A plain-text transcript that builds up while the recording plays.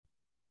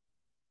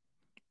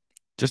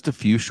Just a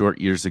few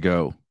short years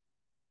ago,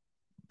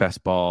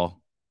 best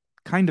ball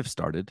kind of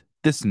started.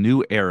 This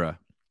new era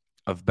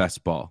of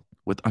best ball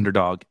with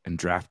Underdog and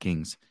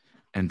DraftKings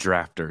and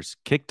drafters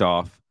kicked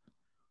off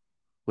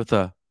with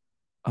a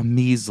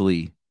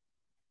measly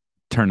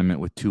tournament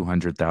with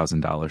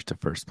 $200,000 to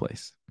first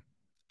place.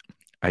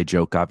 I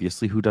joke,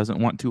 obviously, who doesn't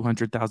want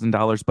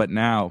 $200,000? But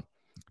now,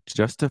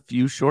 just a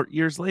few short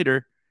years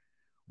later,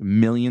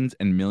 millions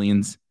and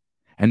millions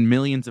and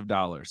millions of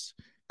dollars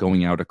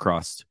going out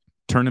across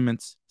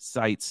tournaments,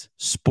 sites,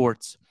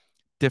 sports,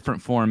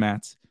 different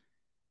formats.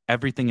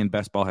 Everything in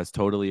best ball has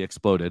totally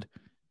exploded.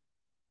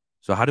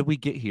 So how did we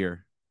get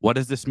here? What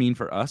does this mean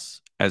for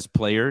us as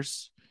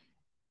players,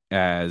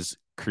 as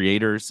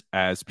creators,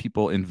 as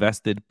people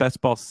invested, best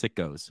ball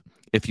sickos,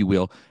 if you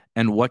will?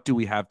 And what do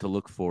we have to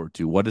look forward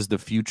to? What does the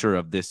future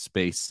of this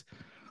space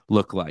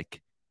look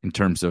like in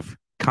terms of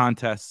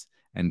contests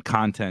and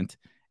content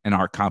and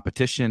our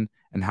competition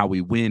and how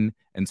we win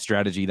and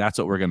strategy? That's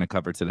what we're going to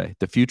cover today.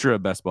 The future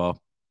of best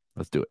ball.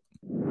 Let's do it.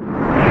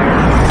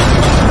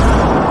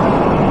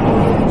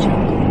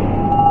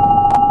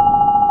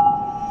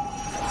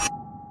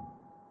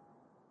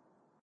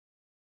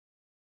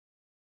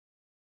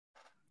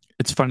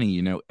 It's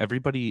funny,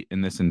 everybody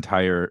in this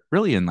entire,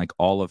 really in like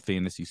all of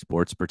fantasy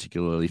sports,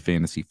 particularly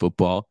fantasy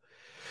football,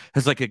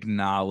 has like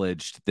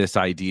acknowledged this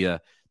idea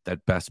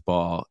that best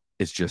ball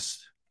is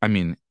just,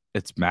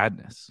 it's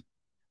madness.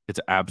 It's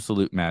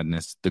absolute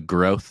madness. The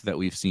growth that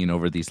we've seen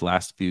over these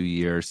last few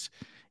years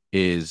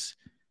is,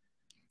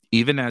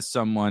 even as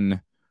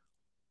someone,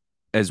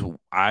 as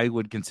I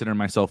would consider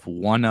myself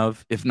one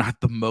of, if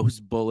not the most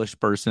bullish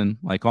person,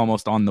 like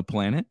almost on the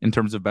planet in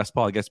terms of best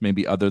ball, I guess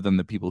maybe other than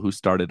the people who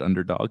started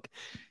Underdog,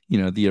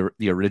 the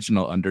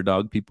original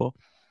Underdog people.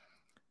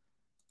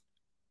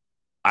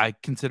 I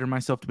consider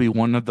myself to be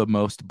one of the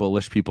most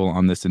bullish people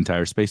on this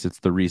entire space. It's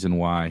the reason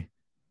why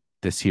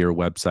this here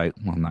website,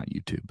 well, not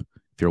YouTube,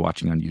 if you're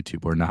watching on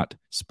YouTube, or not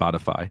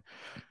Spotify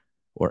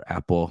or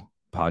Apple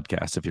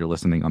Podcasts, if you're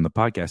listening on the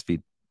podcast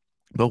feed,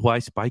 but why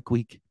Spike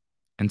Week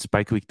and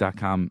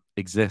spikeweek.com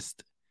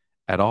exist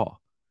at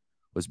all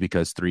was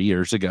because 3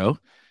 years ago,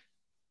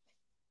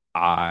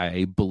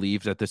 I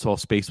believed that this whole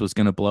space was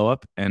going to blow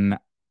up. And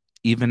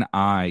even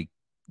I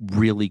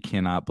really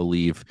cannot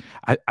believe,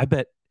 I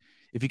bet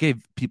if you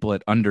gave people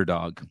at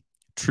Underdog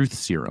truth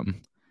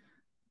serum,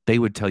 they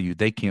would tell you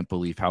they can't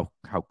believe how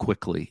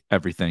quickly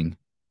everything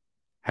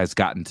has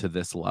gotten to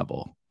this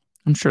level.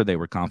 I'm sure they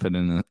were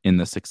confident in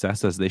the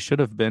success, as they should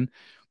have been,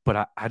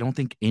 but I don't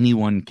think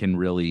anyone can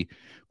really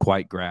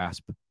quite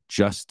grasp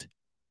just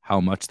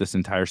how much this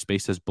entire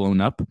space has blown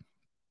up.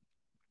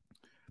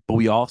 But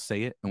we all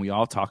say it and we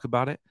all talk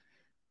about it,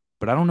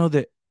 but I don't know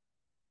that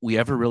we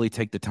ever really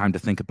take the time to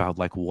think about,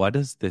 like, what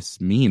does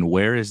this mean?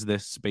 Where is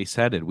this space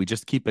headed? We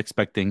just keep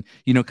expecting,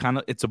 kind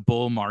of, it's a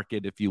bull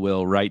market, if you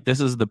will, right? This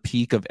is the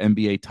peak of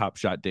NBA Top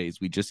Shot days.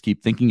 We just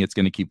keep thinking it's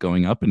going to keep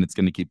going up, and it's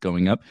going to keep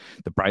going up.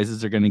 The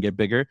prizes are going to get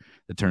bigger.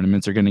 The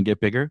tournaments are going to get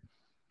bigger.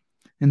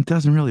 And it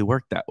doesn't really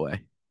work that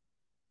way.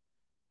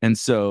 And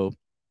so,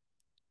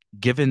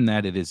 given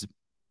that it is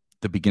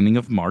the beginning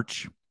of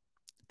March,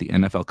 the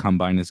NFL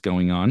Combine is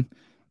going on,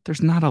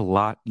 there's not a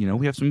lot,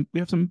 we have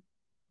some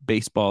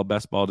baseball,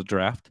 best ball to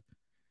draft.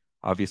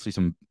 Obviously,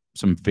 some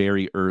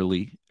very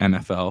early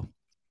NFL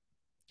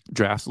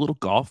drafts, a little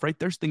golf, right?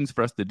 There's things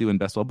for us to do in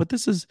best ball, but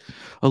this is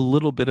a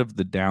little bit of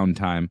the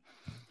downtime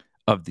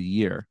of the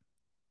year.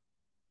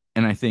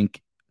 And I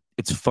think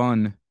it's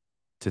fun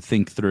to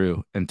think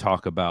through and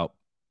talk about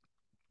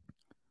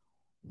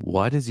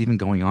what is even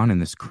going on in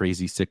this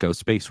crazy sicko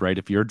space, right?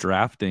 If you're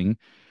drafting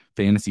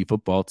fantasy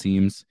football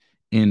teams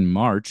in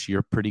March,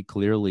 you're pretty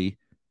clearly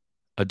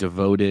a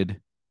devoted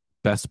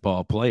best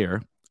ball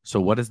player. So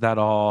what does that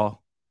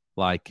all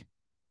like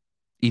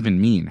even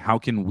mean? How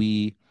can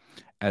we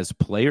as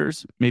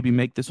players maybe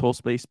make this whole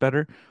space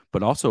better?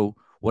 But also,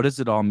 what does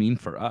it all mean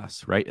for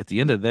us, right? At the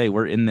end of the day,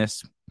 we're in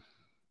this,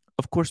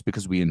 of course,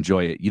 because we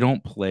enjoy it. You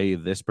don't play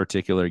this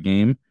particular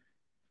game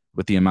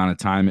with the amount of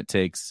time it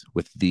takes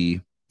with the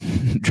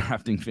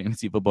drafting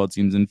fantasy football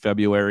teams in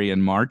February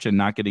and March and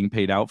not getting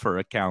paid out for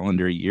a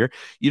calendar year.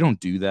 You don't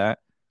do that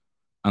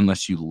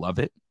unless you love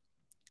it.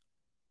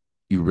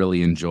 You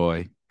really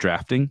enjoy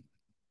drafting.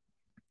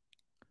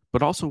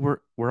 But also,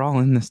 we're all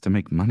in this to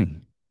make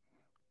money,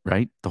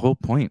 right? The whole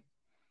point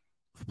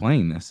of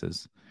playing this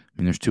is,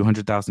 there's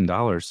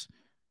 $200,000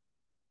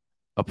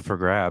 up for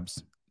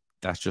grabs.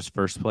 That's just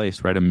first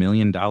place, right? $1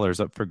 million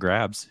up for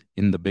grabs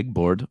in the big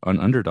board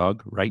on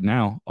Underdog right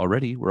now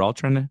already. We're all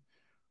trying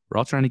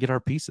to get our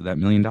piece of that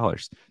 $1 million.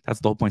 That's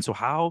the whole point. So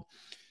how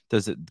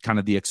does it, kind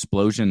of the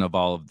explosion of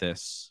all of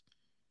this,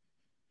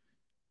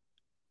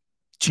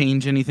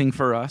 change anything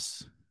for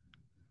us?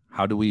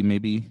 How do we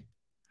maybe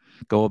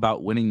go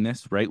about winning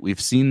this, right? We've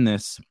seen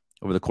this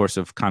over the course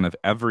of kind of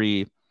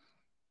every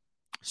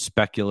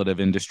speculative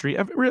industry,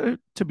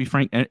 to be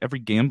frank, every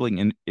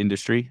gambling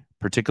industry,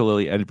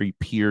 particularly every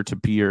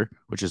peer-to-peer,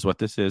 which is what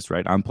this is,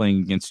 right? I'm playing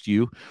against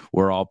you.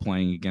 We're all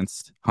playing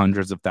against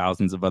hundreds of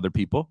thousands of other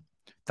people,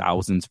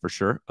 thousands for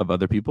sure of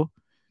other people,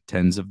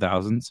 tens of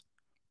thousands.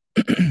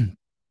 It's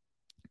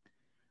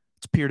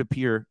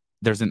peer-to-peer.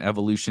 There's an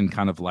evolution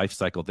kind of life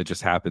cycle that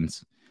just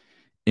happens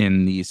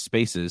in these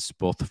spaces,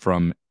 both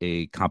from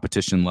a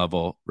competition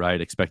level,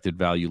 right, expected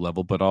value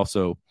level, but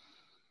also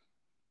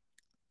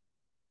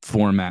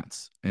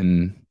formats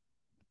and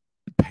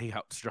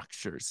payout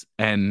structures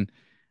and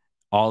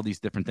all these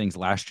different things.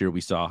 Last year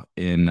we saw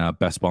in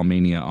Best Ball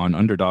Mania on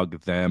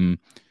Underdog them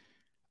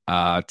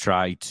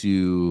try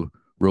to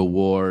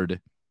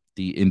reward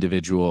the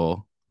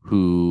individual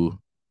who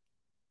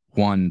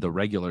won the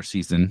regular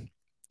season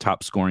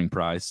top scoring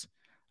prize.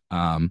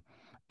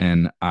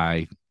 And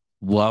I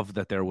love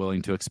that they're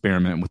willing to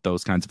experiment with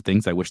those kinds of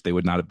things. I wish they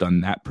would not have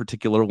done that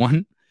particular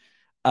one.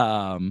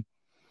 But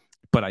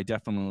I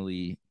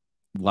definitely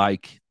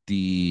like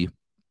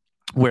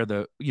where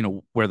the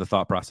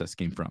thought process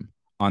came from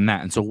on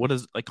that. And so what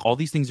is, like, all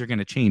these things are going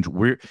to change.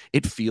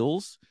 It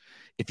feels,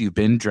 if you've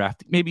been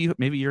drafted,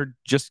 maybe you're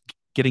just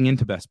getting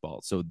into best ball,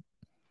 so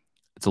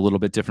it's a little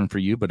bit different for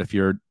you. But if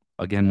you're,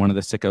 again, one of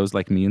the sickos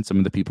like me and some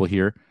of the people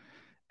here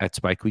at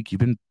Spike Week, you've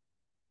been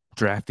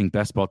drafting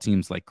best ball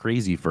teams like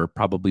crazy for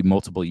probably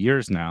multiple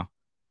years now.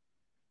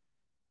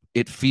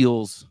 It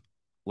feels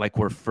like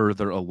we're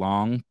further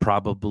along,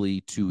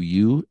 probably to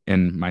you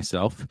and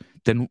myself,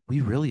 than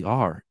we really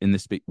are in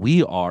this.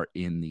 We are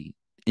in the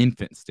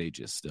infant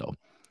stages still.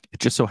 It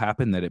just so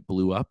happened that it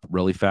blew up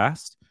really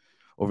fast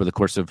over the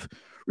course of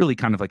really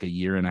kind of like a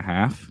year and a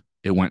half.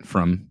 It went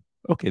from,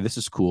 okay, this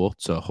is cool,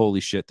 to holy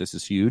shit, this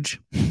is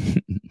huge,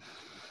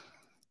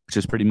 which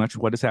is pretty much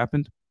what has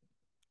happened.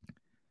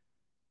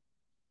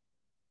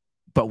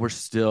 But we're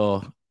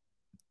still,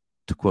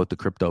 to quote the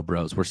crypto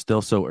bros, we're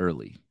still so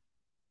early,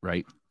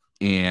 right?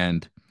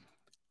 And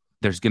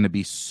there's going to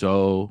be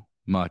so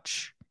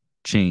much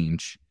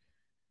change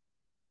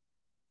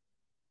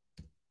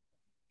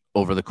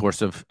over the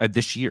course of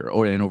this year,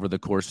 and over the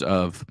course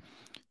of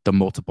the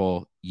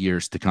multiple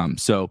years to come.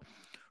 So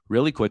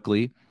really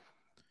quickly,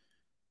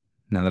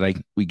 now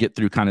that we get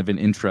through kind of an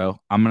intro,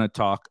 I'm going to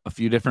talk a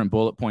few different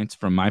bullet points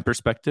from my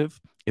perspective.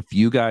 If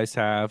you guys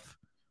have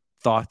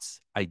thoughts,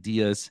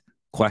 ideas,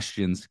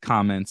 questions,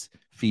 comments,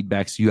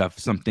 feedbacks, you have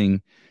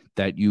something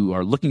that you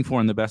are looking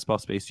for in the best ball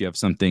space, you have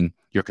something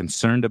you're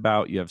concerned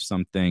about, you have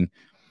something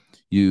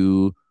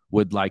you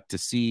would like to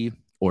see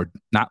or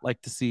not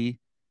like to see,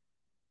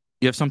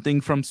 you have something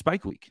from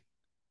Spike Week.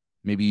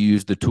 Maybe you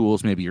use the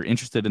tools, maybe you're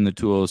interested in the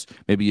tools,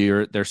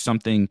 maybe there's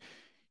something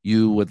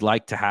you would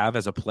like to have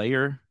as a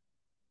player,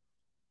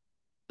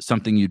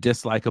 something you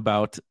dislike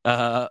about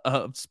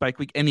Spike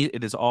Week.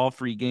 It is all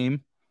free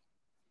game.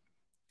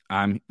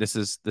 This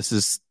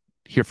is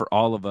here for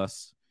all of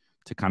us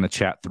to kind of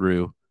chat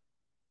through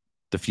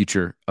the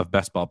future of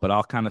best ball. But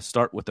I'll kind of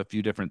start with a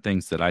few different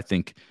things that I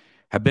think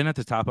have been at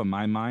the top of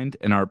my mind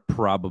and are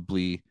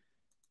probably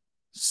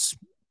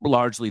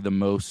largely the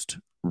most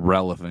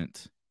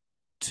relevant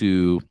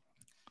to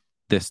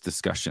this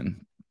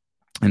discussion.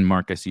 And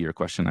Mark, I see your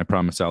question. I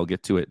promise I'll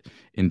get to it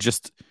in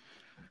just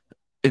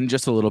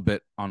a little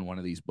bit on one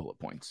of these bullet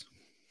points.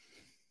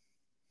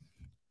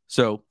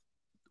 So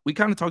we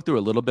kind of talked through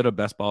a little bit of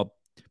best ball,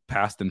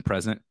 past and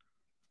present.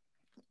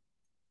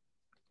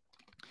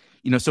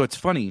 So it's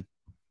funny.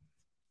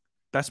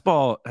 Best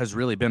ball has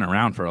really been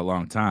around for a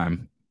long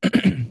time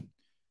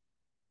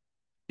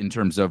in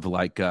terms of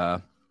like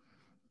MFL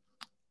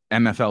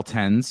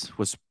 10s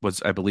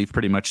was I believe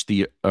pretty much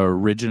the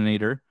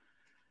originator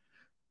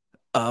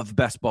of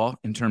best ball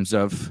in terms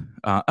of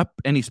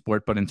any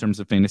sport, but in terms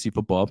of fantasy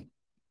football.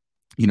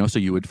 So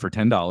you would, for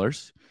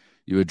 $10,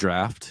 you would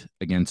draft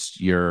against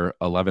your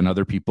 11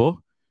 other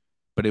people,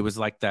 but it was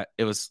like that.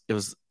 It was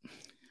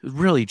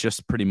really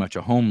just pretty much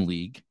a home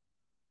league,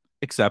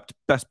 except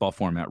best ball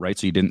format, right?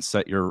 So you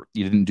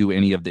didn't do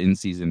any of the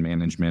in-season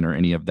management or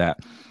any of that,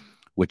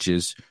 which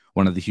is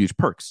one of the huge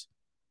perks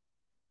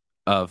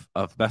of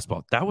best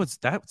ball.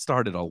 That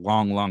started a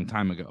long, long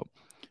time ago.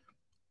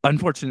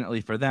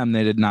 Unfortunately for them,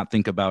 they did not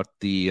think about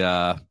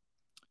the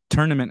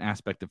tournament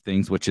aspect of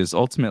things, which is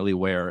ultimately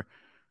where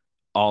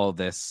all of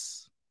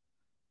this,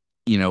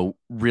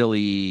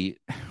 really,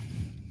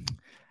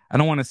 I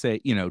don't want to say,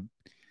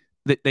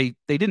 they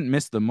didn't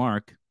miss the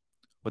mark.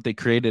 What they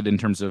created in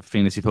terms of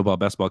fantasy football,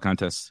 best ball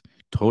contests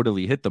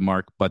totally hit the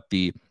mark. But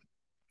the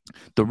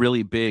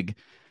really big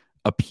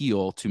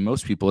appeal to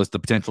most people is the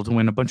potential to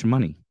win a bunch of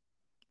money,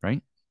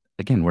 right?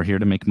 Again, we're here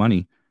to make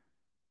money.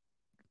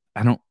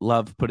 I don't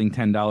love putting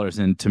 $10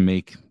 in to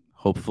make,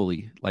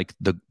 hopefully, like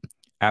the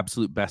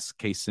absolute best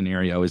case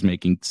scenario is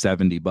making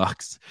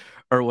 $70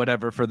 or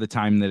whatever for the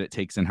time that it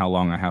takes and how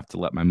long I have to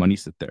let my money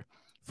sit there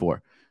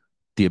for.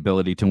 The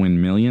ability to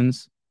win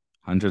millions,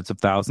 hundreds of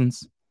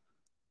thousands,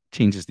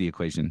 changes the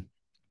equation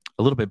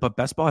a little bit. But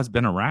best ball has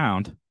been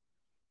around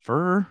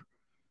for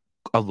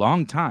a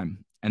long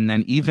time. And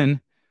then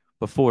even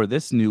before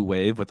this new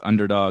wave with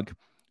Underdog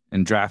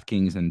and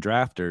DraftKings and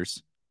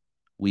Drafters,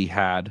 we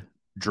had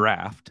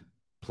draft,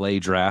 play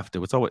draft. It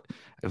was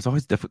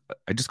always difficult.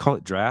 I just call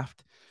it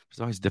draft. It's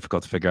always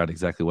difficult to figure out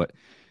exactly what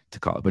to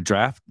call it. But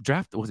draft,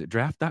 was it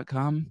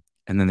draft.com?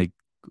 And then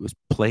it was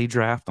play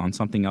draft on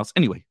something else.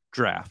 Anyway,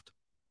 draft.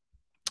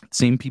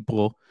 Same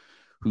people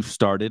who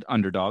started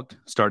Underdog,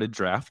 started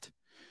draft.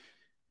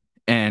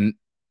 And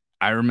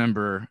I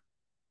remember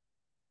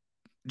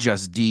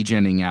just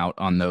degenning out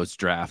on those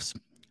drafts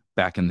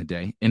back in the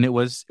day. And it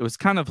was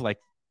kind of like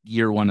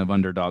year one of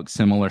Underdog,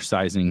 similar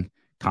sizing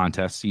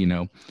contests,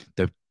 the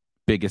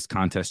biggest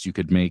contest you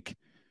could make,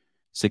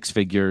 6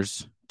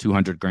 figures,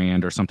 200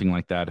 grand or something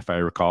like that, if I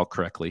recall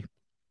correctly.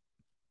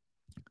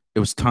 It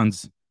was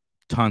tons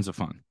of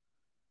fun.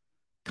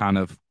 Kind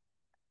of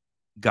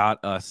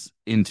got us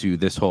into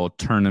this whole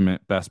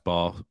tournament best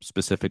ball,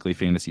 specifically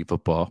fantasy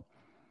football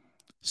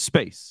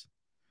space.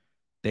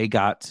 They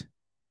got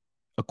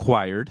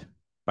acquired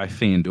by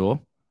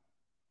FanDuel,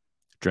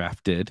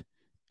 drafted,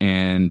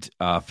 and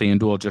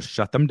FanDuel just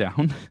shut them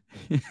down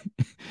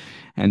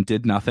and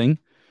did nothing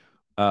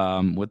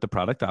with the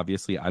product.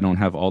 Obviously, I don't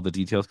have all the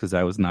details because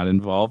I was not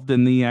involved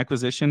in the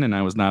acquisition and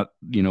I was not,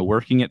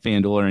 working at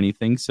FanDuel or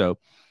anything. So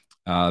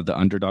the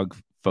Underdog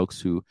folks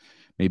who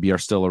maybe are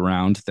still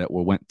around that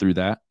went through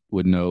that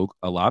would know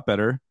a lot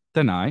better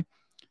than I.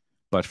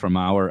 But from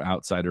our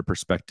outsider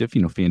perspective,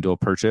 FanDuel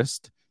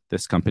purchased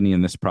this company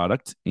and this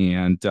product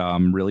and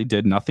really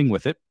did nothing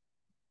with it.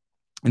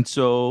 And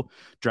so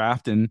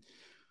draft and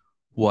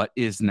what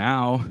is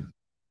now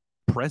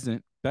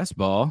present best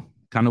ball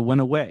kind of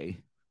went away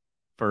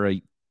for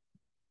a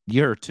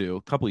year or two,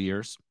 a couple of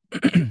years.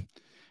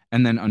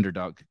 And then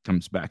Underdog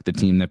comes back. The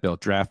team that built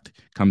draft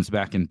comes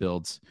back and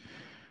builds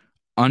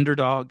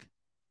Underdog.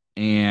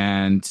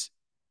 And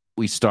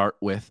we start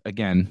with,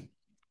 again,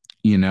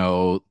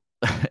 I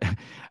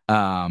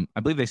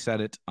believe they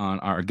said it on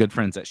our good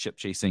friends at Ship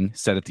Chasing,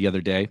 said it the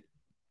other day,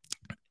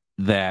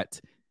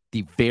 that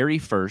the very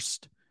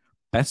first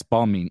Best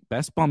Ball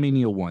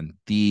Mania 1,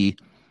 the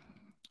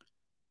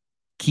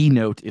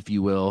keynote, if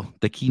you will,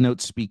 the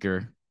keynote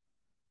speaker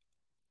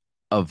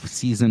of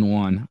season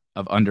 1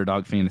 of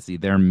Underdog Fantasy,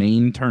 their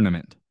main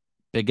tournament,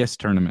 biggest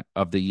tournament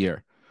of the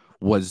year,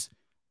 was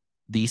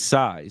the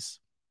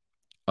size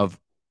of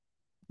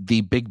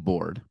the big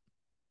board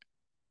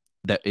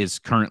that is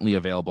currently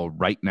available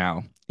right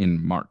now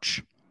in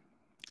March.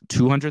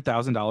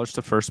 $200,000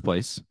 to first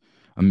place,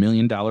 $1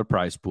 million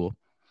prize pool.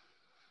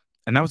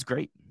 And that was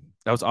great.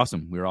 That was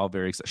awesome. We were all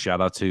very excited.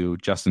 Shout out to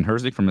Justin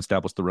Herzig from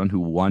Establish the Run, who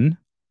won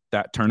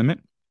that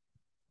tournament.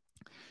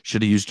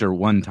 Should have used her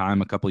one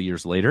time a couple of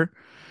years later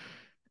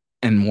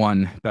and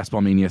won Best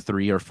Ball Mania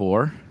 3 or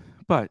 4.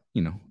 But,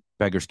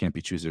 beggars can't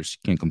be choosers.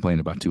 Can't complain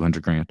about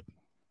 200 grand.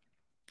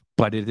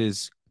 But it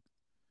is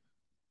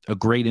a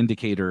great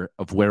indicator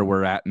of where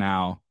we're at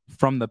now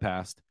from the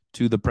past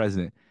to the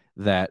present,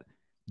 that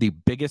the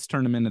biggest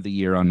tournament of the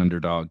year on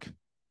Underdog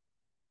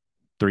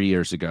 3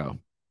 years ago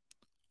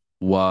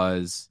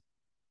was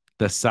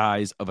the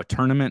size of a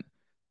tournament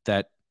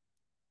that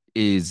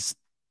is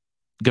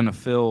going to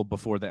fill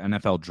before the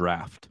NFL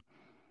draft.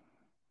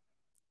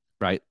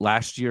 Right?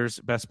 Last year's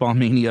Best Ball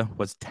Mania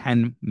was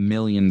 $10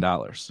 million.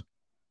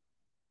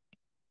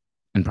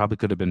 And probably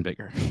could have been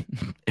bigger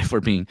if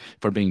we're being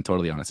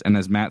totally honest. And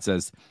as Matt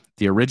says,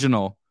 the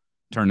original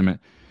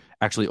tournament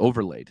actually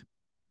overlaid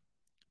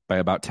by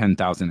about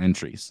 10,000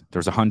 entries.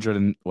 There's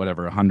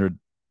 100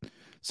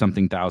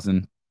 something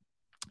thousand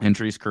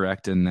entries,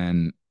 correct? And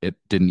then it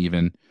didn't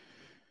even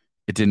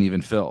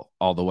fill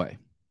all the way.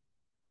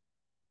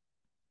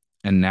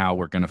 And now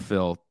we're going to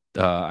fill.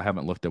 I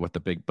haven't looked at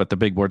but the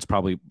big board's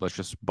probably, let's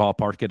just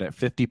ballpark it at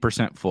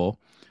 50%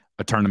 full.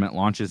 A tournament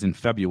launches in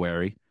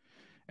February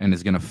and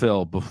is going to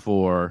fill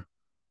before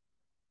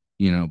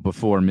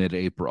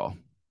mid-April,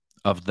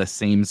 of the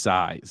same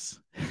size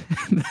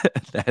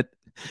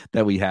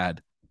that we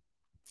had,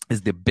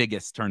 is the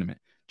biggest tournament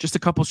just a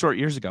couple short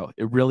years ago.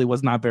 It really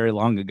was not very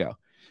long ago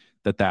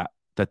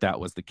that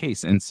was the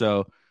case. And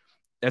so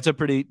that's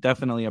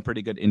definitely a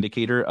pretty good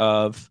indicator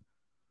of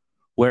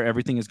where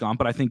everything has gone.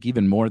 But I think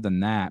even more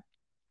than that,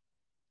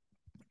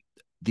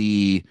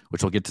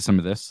 which we'll get to some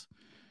of this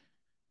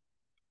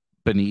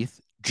beneath,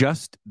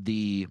 just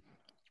the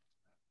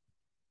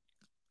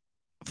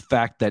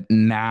fact that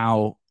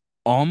now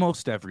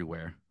almost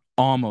everywhere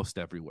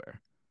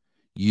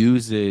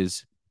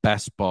uses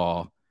best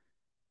ball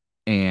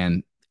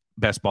and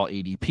best ball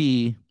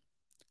ADP,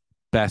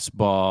 best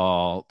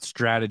ball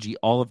strategy,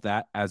 all of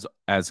that as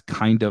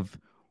kind of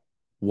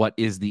what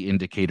is the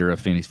indicator of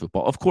fantasy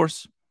football. Of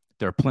course,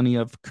 there are plenty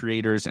of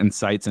creators and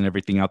sites and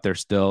everything out there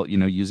still,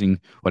 using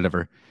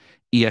whatever,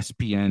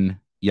 ESPN,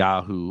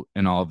 Yahoo,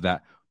 and all of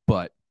that.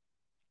 But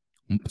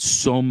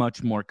so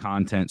much more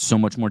content, so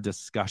much more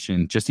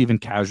discussion, just even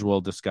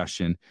casual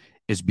discussion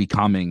is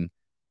becoming,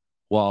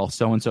 well,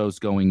 so-and-so is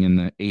going in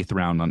the 8th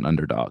round on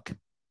Underdog,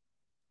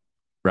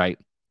 right?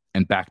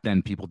 And back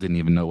then, people didn't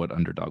even know what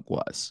Underdog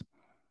was.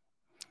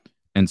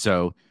 And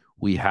so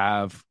we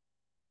have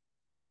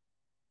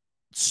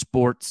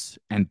sports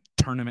and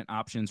tournament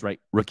options, right?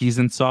 Rookies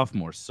and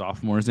sophomores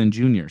and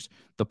juniors,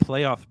 the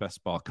playoff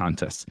best ball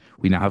contests.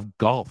 We now have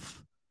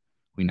golf.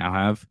 We now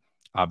have,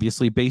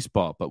 obviously,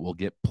 baseball, but we'll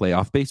get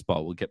playoff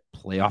baseball. We'll get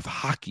playoff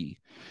hockey.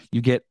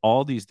 You get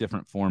all these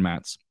different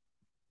formats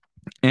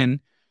And,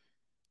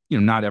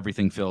 not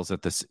everything feels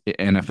that this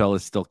NFL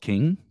is still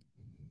king,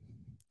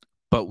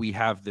 but we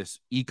have this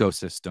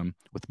ecosystem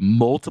with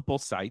multiple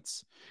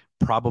sites,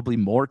 probably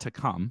more to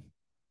come,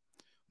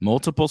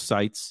 multiple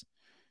sites,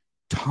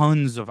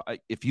 tons of,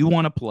 if you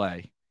want to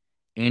play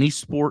any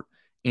sport,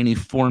 any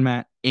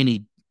format,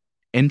 any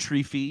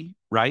entry fee,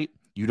 right?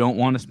 You don't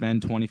want to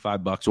spend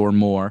 $25 or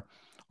more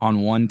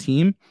on one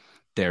team.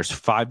 There's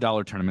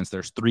 $5 tournaments.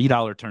 There's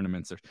 $3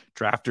 tournaments. There's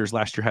Drafters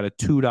last year had a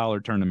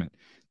 $2 tournament.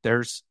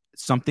 There's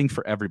something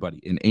for everybody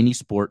in any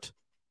sport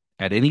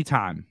at any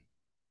time.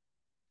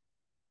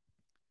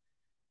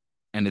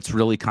 And it's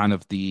really kind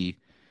of the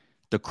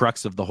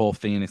crux of the whole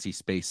fantasy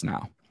space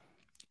now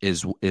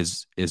is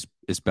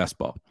best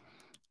ball.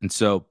 And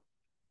so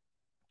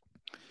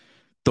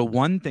the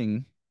one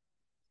thing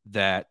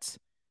that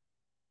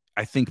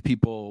I think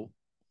people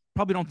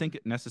probably don't think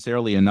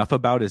necessarily enough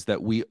about is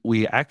that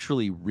we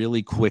actually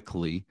really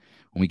quickly,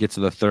 when we get to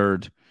the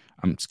third,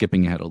 I'm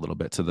skipping ahead a little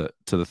bit to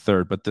the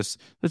third, but the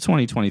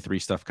 2023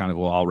 stuff kind of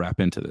will all wrap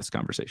into this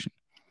conversation.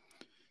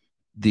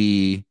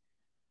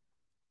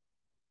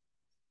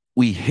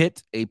 We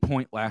hit a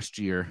point last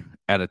year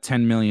at a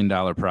 $10 million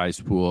prize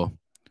pool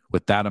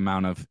with that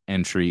amount of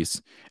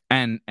entries.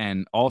 And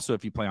also,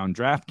 if you play on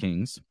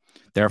DraftKings,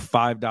 their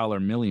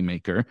 $5 Millie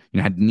Maker,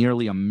 had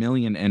nearly 1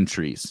 million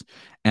entries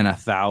and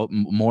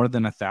more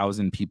than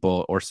 1,000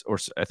 people, or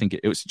I think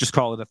it was, just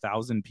call it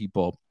 1,000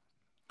 people,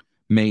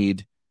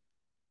 made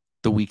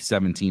the Week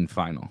 17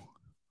 final.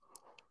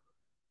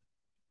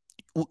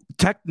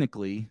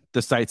 Technically,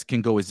 the sites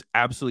can go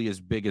absolutely as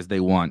big as they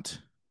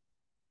want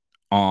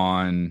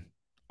on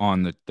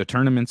the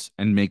tournaments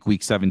and make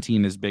Week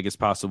 17 as big as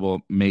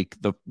possible,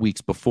 make the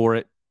weeks before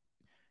it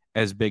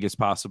as big as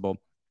possible.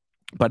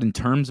 But in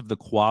terms of the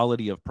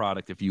quality of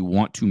product, if you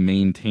want to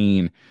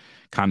maintain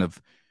kind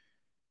of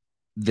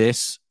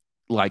this,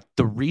 like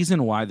the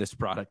reason why this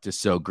product is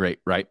so great,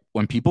 right?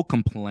 When people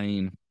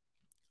complain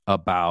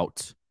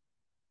about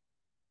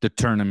the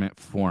tournament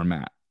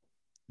format,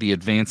 the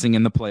advancing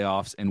in the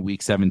playoffs and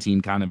Week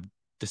 17 kind of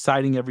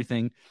deciding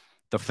everything,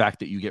 the fact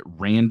that you get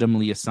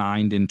randomly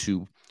assigned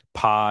into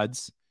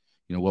pods,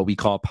 what we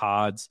call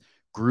pods,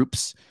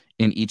 groups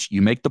in each,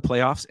 you make the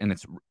playoffs and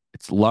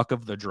it's luck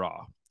of the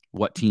draw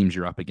what teams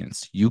you're up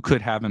against. You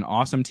could have an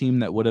awesome team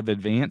that would have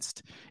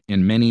advanced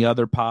in many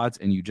other pods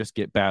and you just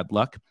get bad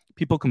luck.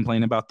 People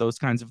complain about those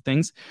kinds of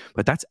things,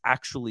 but that's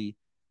actually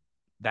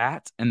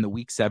that, and the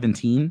Week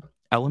 17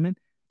 element,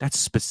 that's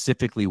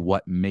specifically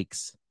what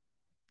makes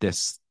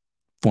this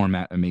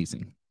format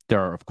amazing. There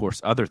are, of course,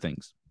 other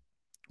things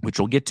which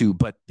we'll get to,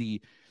 but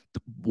the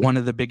one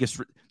of the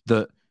biggest,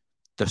 the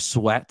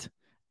sweat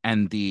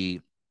and the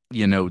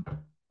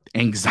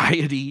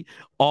anxiety,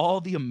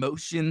 all the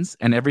emotions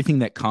and everything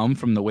that come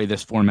from the way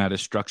this format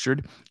is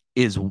structured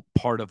is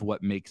part of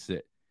what makes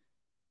it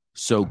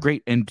so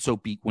great. And so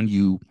when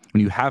you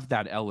have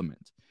that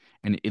element,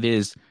 and it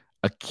is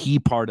a key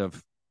part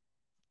of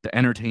the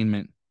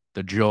entertainment,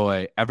 the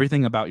joy,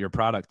 everything about your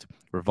product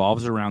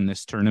revolves around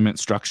this tournament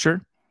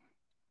structure,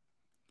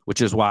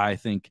 which is why I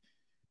think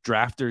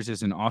Drafters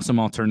is an awesome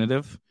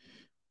alternative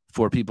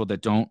for people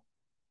that don't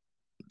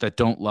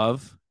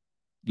love,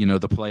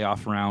 the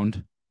playoff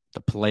round, the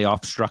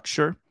playoff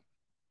structure.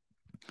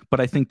 But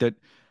I think that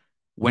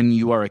when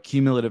you are a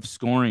cumulative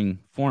scoring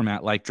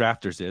format like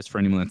Drafters is, for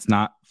anyone that's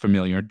not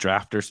familiar,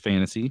 Drafters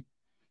Fantasy,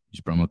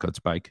 use promo code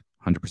SPIKE,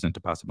 100%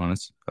 deposit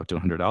bonus up to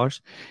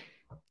 $100.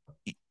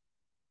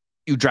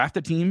 You draft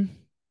a team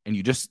and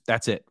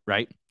that's it,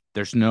 right?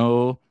 There's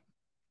no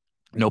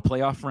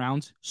playoff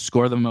rounds,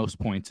 score the most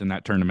points in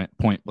that tournament,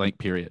 point blank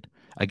period,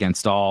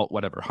 against all,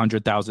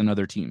 100,000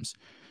 other teams.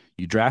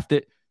 You draft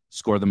it,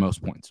 score the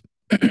most points.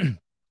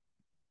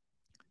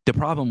 The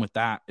problem with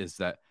that is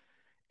that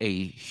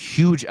a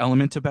huge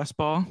element to best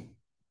ball,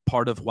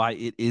 part of why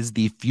it is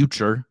the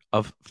future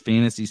of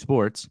fantasy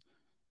sports,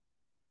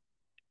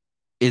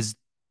 is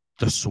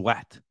the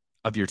sweat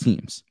of your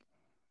teams.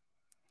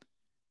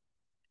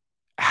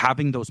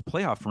 Having those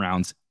playoff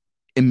rounds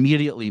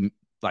immediately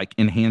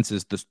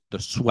enhances the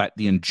sweat,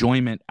 the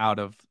enjoyment out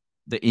of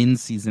the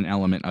in-season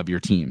element of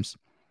your teams.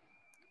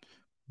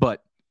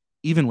 But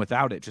even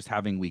without it, just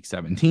having Week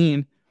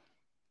 17,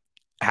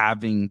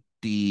 having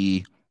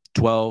the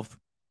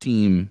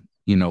 12-team,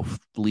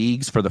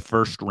 leagues for the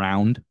first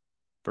round,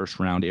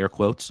 air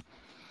quotes,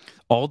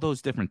 all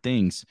those different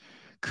things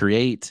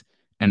create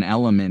an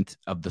element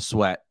of the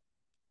sweat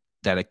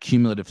that a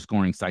cumulative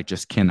scoring site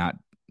just cannot,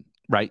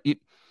 right?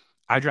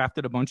 I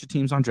drafted a bunch of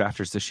teams on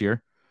Drafters this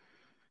year.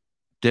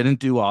 Didn't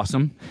do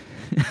awesome.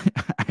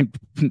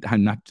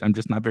 I'm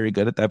just not very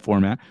good at that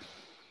format.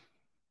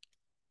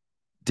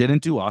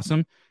 Didn't do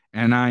awesome.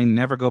 And I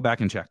never go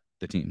back and check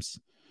the teams.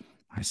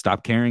 I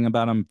stopped caring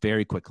about them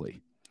very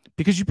quickly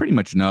because you pretty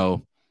much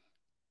know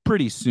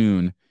pretty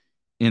soon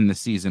in the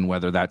season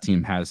whether that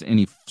team has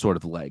any sort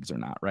of legs or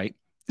not, right?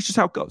 It's just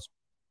how it goes,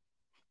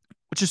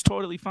 which is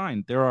totally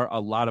fine. There are a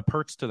lot of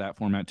perks to that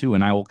format too,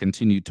 and I will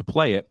continue to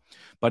play it.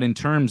 But in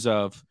terms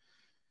of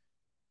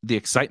the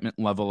excitement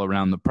level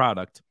around the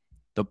product,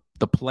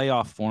 the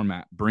playoff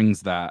format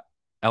brings that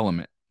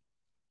element.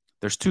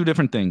 There's two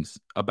different things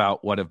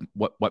about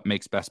what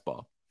makes best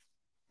ball.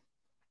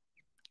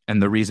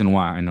 And the reason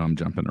why, I know I'm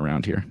jumping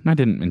around here, and I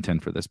didn't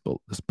intend for this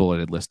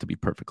bulleted list to be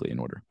perfectly in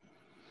order.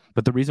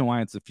 But the reason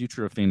why it's the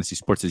future of fantasy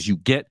sports is you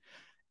get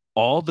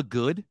all the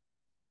good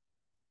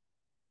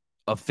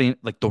of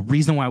like the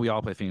reason why we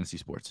all play fantasy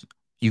sports.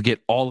 You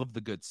get all of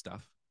the good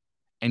stuff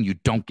and you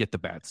don't get the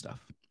bad stuff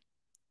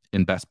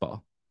in best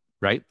ball,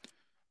 right?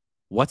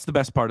 What's the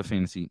best part of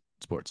fantasy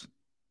sports?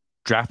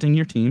 Drafting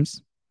your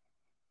teams,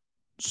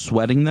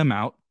 sweating them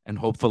out, and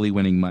hopefully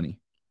winning money.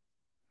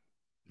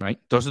 Right?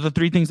 Those are the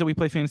three things that we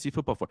play fantasy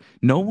football for.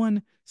 No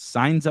one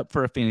signs up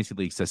for a fantasy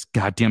league, says,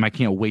 God damn, I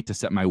can't wait to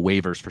set my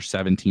waivers for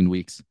 17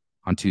 weeks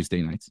on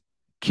Tuesday nights.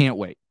 Can't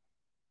wait.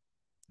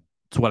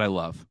 It's what I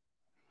love.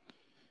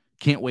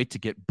 Can't wait to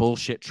get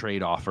bullshit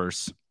trade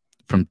offers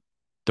from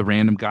the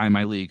random guy in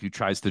my league who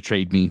tries to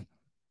trade me,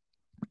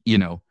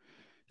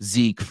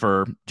 Zeke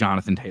for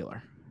Jonathan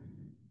Taylor.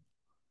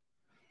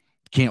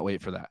 Can't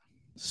wait for that.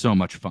 So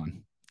much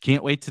fun.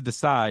 Can't wait to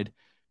decide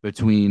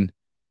between,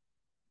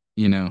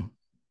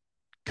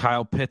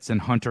 Kyle Pitts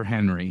and Hunter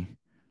Henry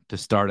to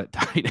start at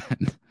tight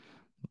end.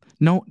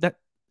 No,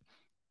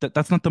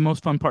 that's not the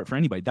most fun part for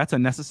anybody. That's a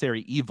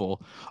necessary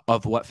evil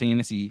of what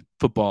fantasy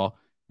football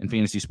and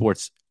fantasy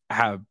sports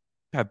have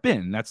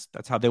been. That's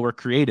how they were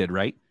created,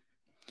 right?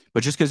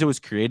 But just because it was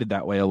created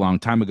that way a long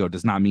time ago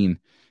does not mean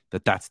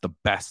that that's the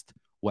best.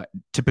 What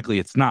typically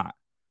it's not,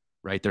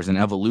 right? There's an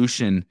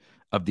evolution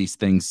of these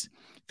things.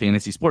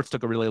 Fantasy sports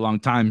took a really long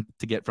time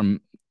to get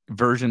from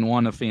version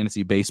 1 of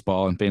fantasy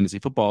baseball and fantasy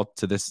football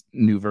to this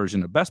new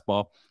version of best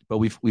ball, but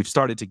we've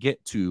started to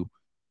get to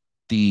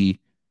the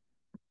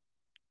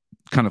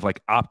kind of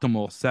like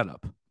optimal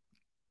setup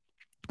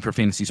for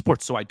fantasy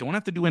sports. So I don't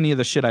have to do any of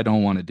the shit I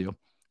don't want to do.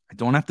 I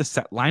don't have to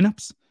set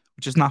lineups,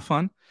 which is not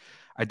fun.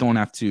 I don't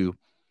have to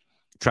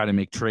try to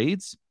make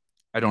trades.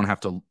 I don't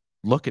have to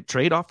look at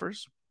trade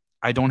offers.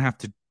 I don't have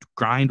to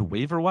grind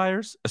waiver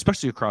wires,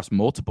 especially across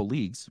multiple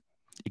leagues.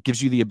 It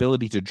gives you the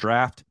ability to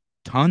draft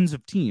tons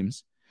of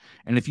teams.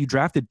 And if you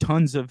drafted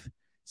tons of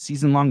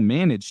season-long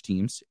managed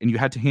teams and you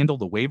had to handle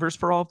the waivers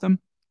for all of them,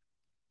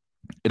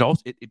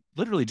 it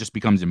literally just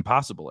becomes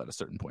impossible at a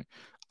certain point.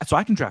 So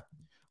I can draft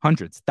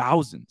hundreds,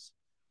 thousands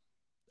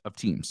of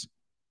teams.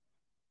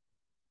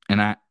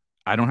 And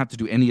I don't have to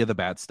do any of the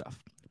bad stuff,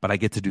 but I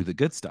get to do the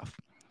good stuff.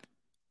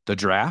 The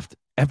draft,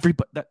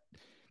 the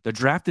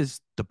draft is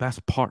the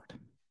best part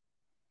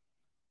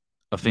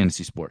of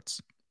fantasy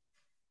sports,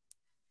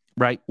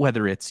 right?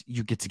 Whether it's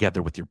you get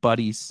together with your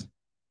buddies,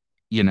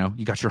 you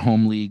got your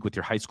home league with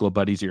your high school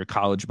buddies or your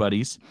college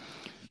buddies.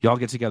 Y'all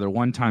get together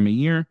one time a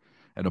year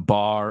at a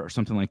bar or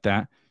something like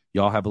that.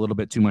 Y'all have a little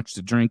bit too much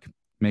to drink,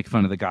 make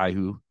fun of the guy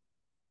who,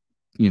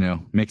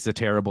 makes a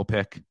terrible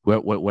pick.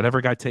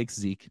 Whatever guy takes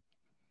Zeke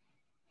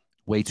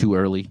way too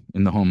early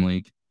in the home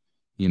league.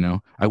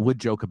 I would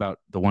joke about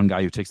the one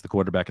guy who takes the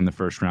quarterback in the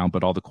first round,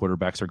 but all the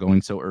quarterbacks are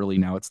going so early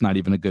now, it's not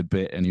even a good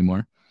bit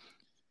anymore.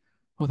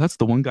 Oh, that's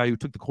the one guy who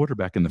took the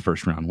quarterback in the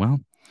first round. Well,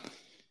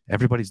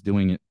 everybody's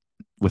doing it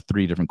with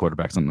 3 different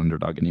quarterbacks on the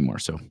underdog anymore.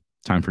 So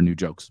time for new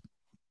jokes.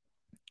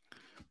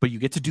 But you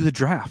get to do the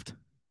draft.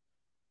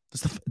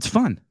 It's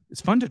fun.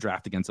 It's fun to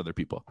draft against other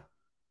people.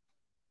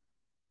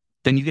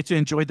 Then you get to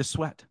enjoy the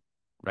sweat,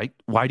 right?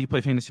 Why do you play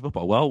fantasy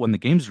football? Well, when the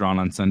game's drawn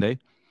on Sunday,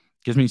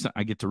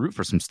 I get to root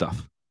for some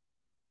stuff.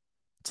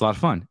 It's a lot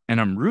of fun. And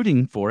I'm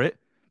rooting for it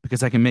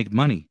because I can make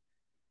money.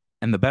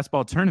 And the best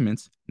ball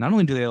tournaments, not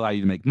only do they allow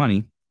you to make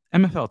money,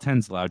 MFL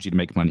 10s allows you to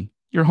make money.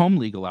 Your home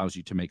league allows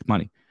you to make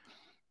money.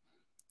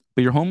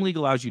 But your home league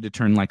allows you to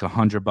turn like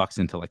 $100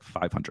 into like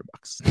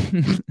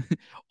 $500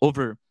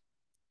 over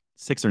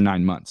 6 or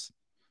 9 months.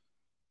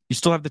 You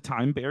still have the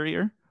time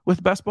barrier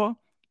with best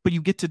ball, but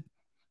you get to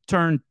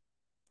turn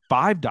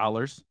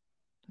 $5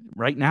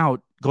 right now.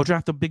 Go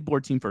draft a big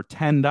board team for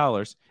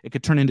 $10. It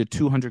could turn into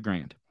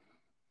 $200,000.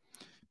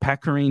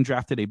 Pat Corrine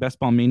drafted a Best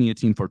Ball Mania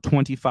team for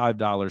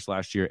 $25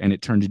 last year, and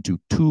it turned into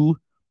 $2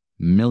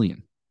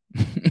 million.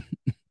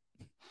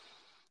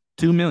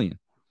 $2 million.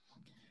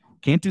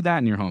 Can't do that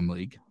in your home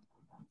league.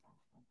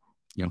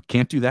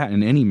 Can't do that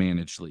in any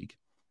managed league.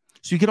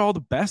 So you get all the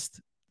best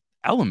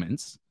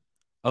elements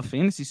of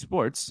fantasy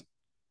sports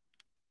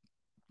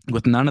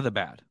with none of the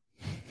bad.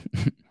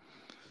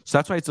 So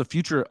that's why it's a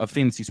future of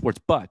fantasy sports.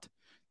 But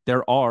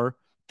there are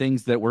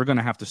things that we're going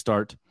to have to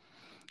start.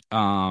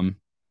 Not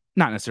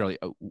necessarily,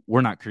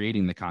 we're not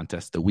creating the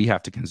contest that we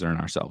have to concern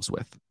ourselves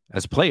with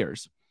as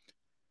players.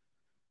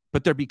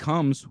 But there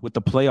becomes, with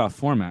the playoff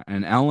format,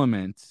 an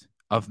element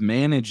of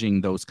managing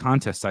those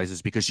contest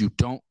sizes because you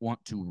don't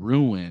want to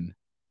ruin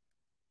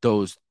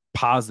those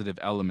positive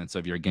elements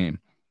of your game.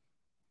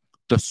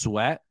 The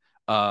sweat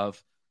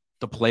of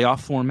the playoff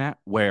format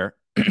where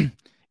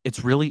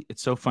it's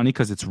so funny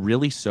because it's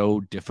really so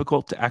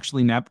difficult to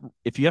actually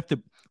if you have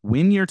to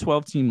win your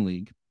 12-team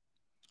league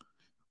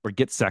or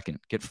get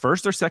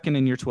first or second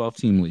in your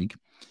 12-team league,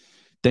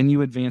 then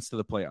you advance to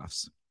the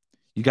playoffs.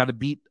 You got to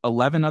beat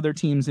 11 other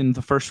teams in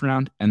the first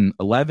round and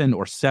 11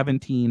 or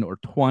 17 or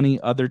 20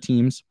 other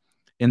teams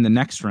in the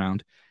next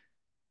round.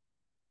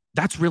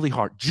 That's really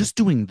hard. Just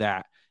doing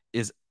that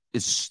is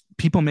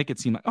people make it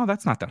seem like, oh,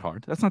 that's not that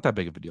hard. That's not that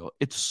big of a deal.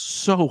 It's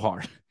so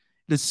hard.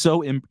 It is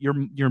so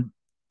your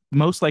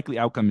most likely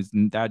outcome is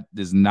that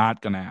is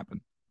not going to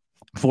happen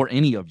for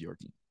any of your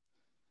team.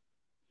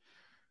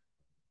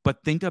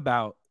 But think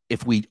about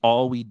if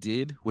all we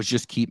did was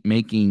just keep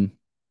making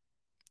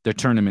the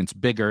tournaments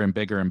bigger and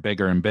bigger and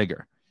bigger and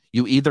bigger.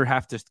 You either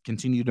have to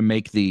continue to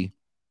make the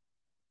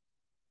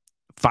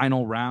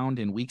final round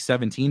in week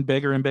 17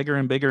 bigger and bigger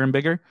and bigger and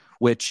bigger,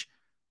 which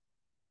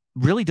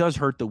really does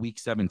hurt the week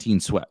 17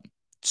 sweat.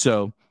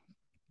 So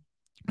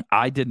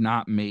I did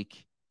not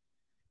make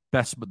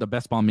the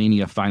Best Ball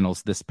Mania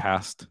finals this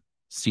past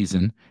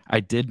season. I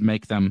did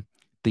make them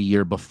the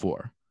year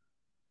before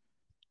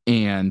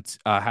and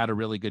had a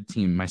really good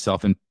team.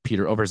 Myself and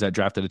Peter Overzet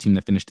drafted a team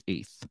that finished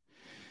 8th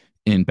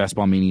in Best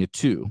Ball Mania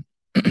 2.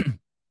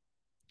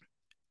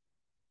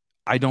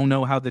 I don't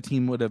know how the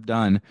team would have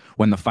done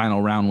when the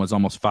final round was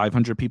almost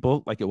 500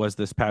 people like it was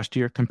this past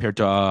year compared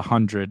to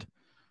 100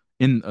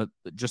 in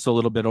just a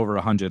little bit over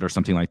 100 or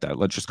something like that.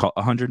 Let's just call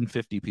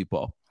 150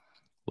 people.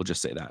 We'll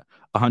just say that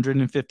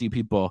 150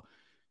 people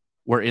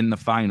were in the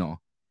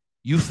final.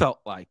 You felt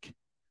like,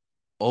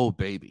 oh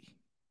baby,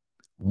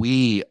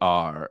 we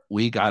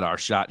got our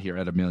shot here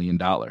at $1 million.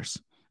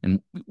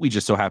 And we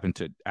just so happened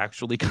to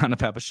actually kind of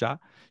have a shot.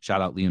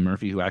 Shout out Liam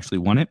Murphy, who actually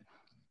won it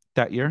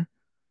that year.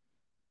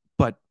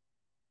 But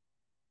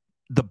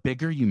the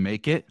bigger you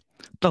make it,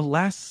 the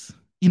less,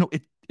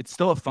 it's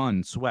still a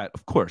fun sweat.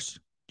 Of course,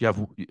 you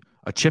have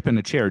a chip in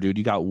a chair, dude.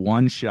 You got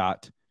one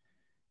shot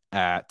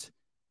at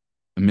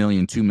 $1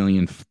 million, $2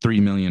 million,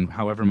 $3 million,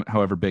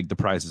 however big the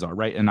prizes are,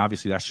 right? And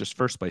obviously that's just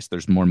first place.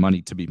 There's more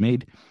money to be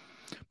made.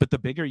 But the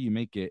bigger you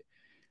make it,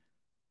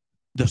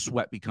 the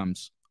sweat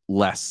becomes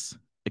less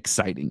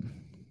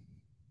exciting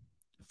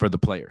for the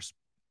players.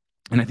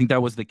 And I think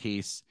that was the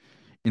case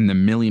in the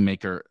Millie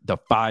Maker, the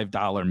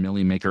 $5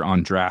 Millie Maker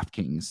on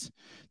DraftKings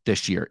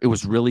this year. It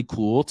was really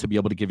cool to be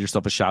able to give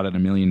yourself a shot at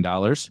 $1 million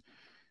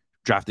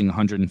drafting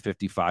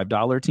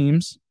 $155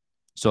 teams.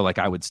 So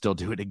I would still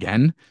do it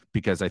again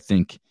because I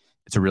think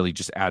it's a really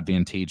just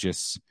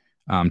advantageous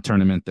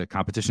tournament. The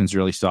competition is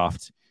really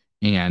soft.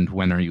 And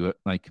when are you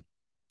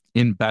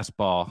in best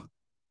ball,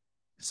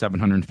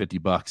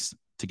 $750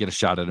 to get a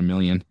shot at $1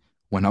 million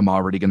when I'm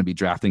already going to be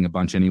drafting a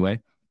bunch anyway?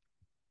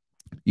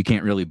 You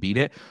can't really beat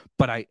it.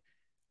 But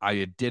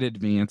I did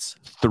advance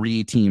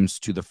 3 teams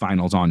to the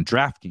finals on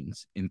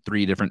DraftKings in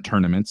 3 different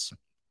tournaments.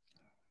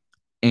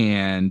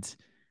 And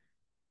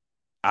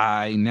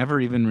I never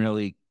even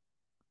really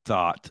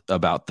thought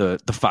about the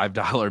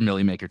 $5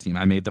 Millie Maker team.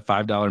 I made the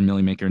 $5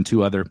 Millie Maker in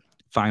 2 other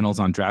finals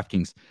on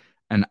DraftKings.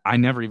 And I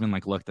never even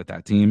looked at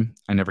that team.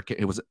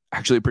 It was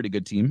actually a pretty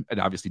good team. It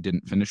obviously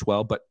didn't finish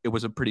well, but it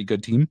was a pretty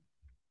good team.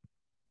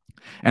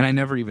 And I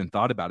never even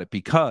thought about it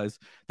because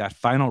that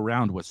final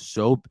round was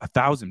there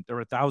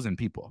were 1,000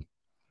 people.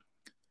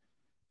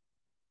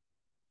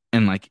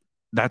 And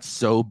that's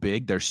so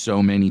big. There's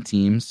so many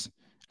teams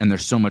and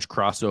there's so much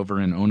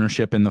crossover and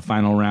ownership in the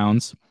final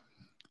rounds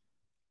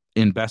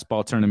in best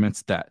ball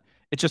tournaments that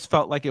it just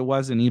felt like it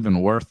wasn't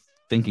even worth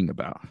thinking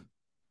about.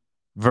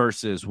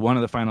 Versus one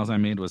of the finals I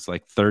made was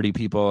 30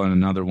 people and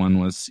another one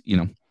was,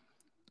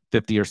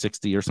 50 or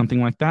 60 or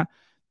something like that.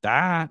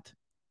 That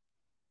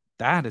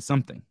is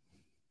something,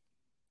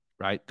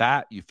 right?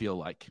 That you feel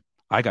like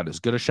I got as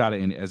good a shot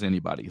at as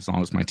anybody as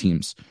long as my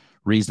team's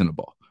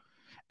reasonable.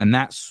 And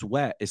that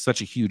sweat is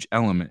such a huge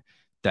element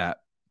that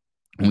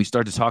when we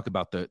start to talk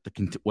about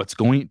what's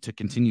going to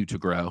continue to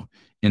grow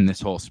in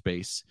this whole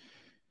space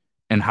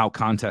and how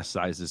contest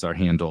sizes are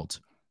handled,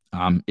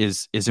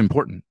 is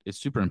important. It's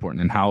super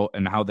important. And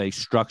how they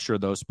structure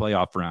those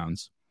playoff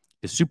rounds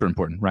is super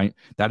important, right?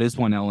 That is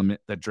one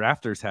element that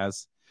drafters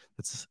has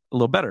that's a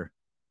little better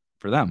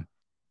for them.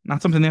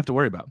 Not something they have to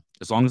worry about.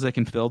 As long as they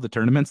can fill the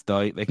tournaments,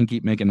 they can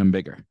keep making them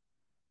bigger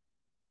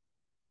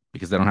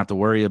because they don't have to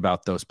worry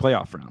about those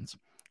playoff rounds.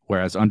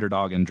 Whereas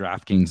Underdog and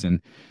DraftKings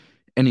and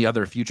any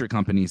other future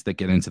companies that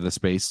get into the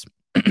space,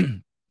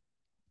 if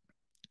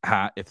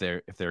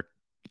they're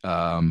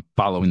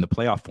following the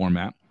playoff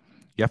format,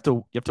 you have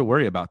to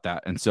worry about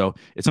that. And so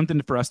it's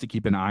something for us to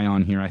keep an eye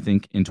on here. I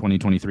think in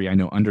 2023, I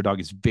know Underdog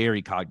is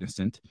very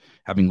cognizant,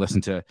 having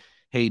listened to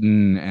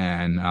Hayden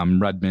and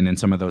Rudman and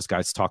some of those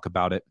guys talk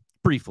about it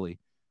briefly,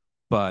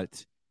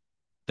 but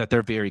that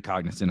they're very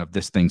cognizant of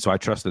this thing. So I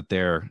trust that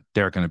they're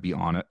going to be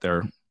on it.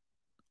 They're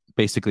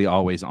basically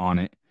always on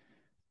it.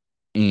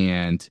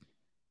 And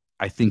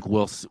I think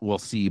we'll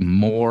see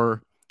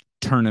more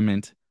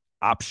tournament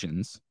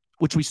options,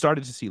 which we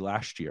started to see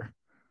last year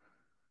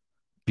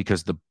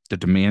because the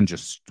demand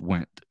just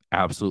went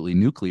absolutely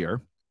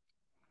nuclear.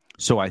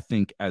 So I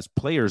think as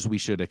players, we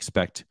should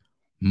expect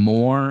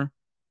more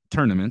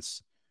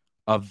tournaments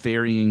of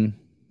varying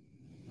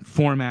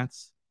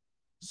formats,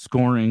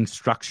 scoring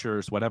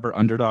structures, whatever.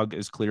 Underdog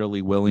is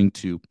clearly willing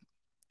to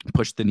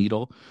push the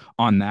needle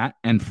on that.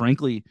 And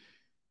frankly,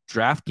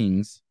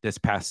 DraftKings this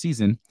past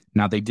season,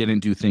 now they didn't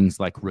do things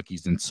like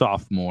rookies and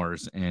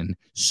sophomores and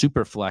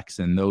Superflex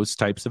and those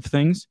types of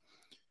things,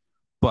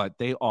 but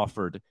they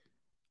offered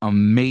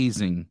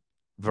amazing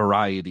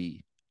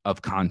variety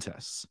of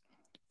contests,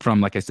 from,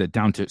 like I said,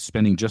 down to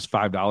spending just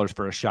 $5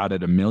 for a shot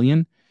at $1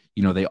 million.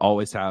 They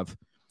always have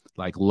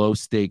like low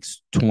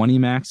stakes 20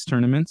 max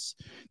tournaments.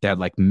 They had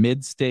like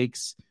mid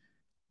stakes,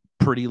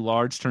 pretty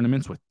large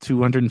tournaments with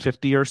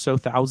 $250 or so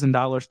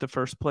 $1,000 to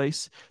first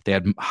place. They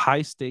had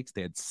high stakes.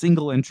 They had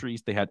single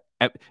entries.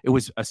 It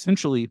was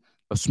essentially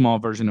a small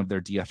version of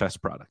their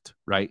DFS product,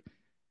 right?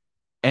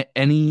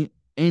 Any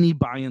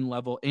buy-in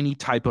level, any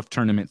type of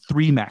tournament,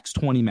 3 max,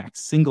 20 max,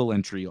 single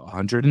entry,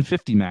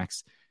 150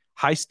 max,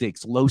 high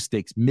stakes, low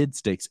stakes, mid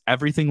stakes,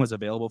 everything was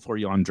available for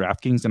you on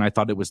DraftKings. And I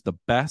thought it was the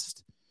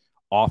best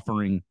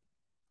offering,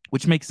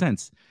 which makes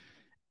sense.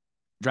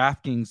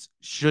 DraftKings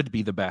should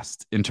be the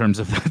best in terms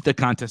of the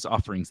contest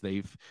offerings.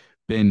 They've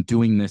been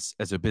doing this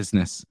as a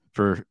business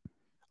for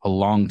a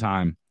long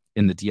time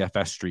in the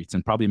DFS streets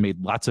and probably made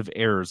lots of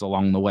errors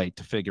along the way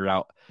to figure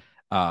out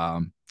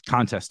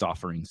contest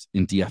offerings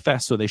in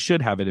DFS. So they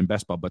should have it in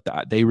best ball, but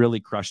they really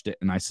crushed it.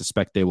 And I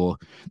suspect they will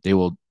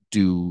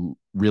do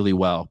really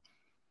well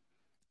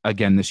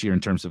again this year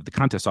in terms of the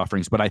contest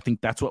offerings. But I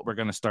think that's what we're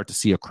going to start to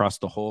see across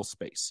the whole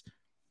space,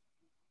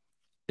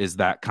 is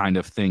that kind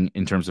of thing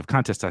in terms of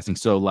contest testing.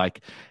 So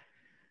like,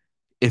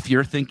 if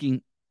you're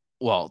thinking,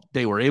 well,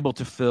 they were able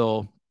to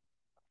fill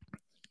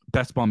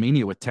Best Ball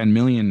Mania with 10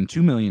 million,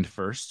 2 million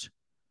first,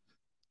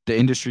 the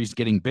industry's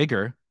getting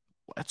bigger.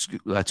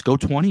 Let's go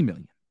 20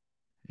 million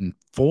and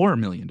 4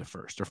 million to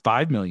first, or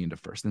 5 million to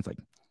first. And it's like,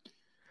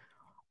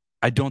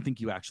 I don't think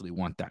you actually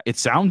want that. It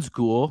sounds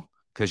cool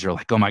because you're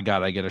like, oh my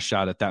God, I get a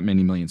shot at that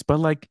many millions. But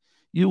like,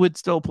 you would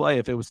still play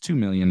if it was 2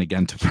 million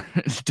again to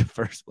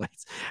first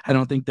place. I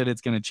don't think that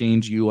it's going to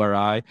change you or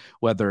I,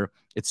 whether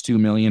it's 2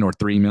 million or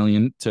 3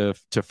 million to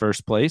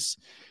first place.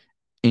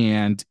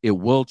 And it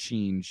will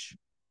change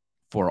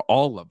for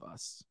all of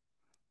us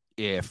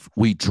if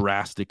we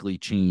drastically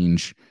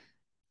change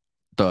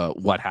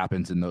what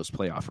happens in those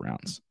playoff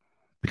rounds,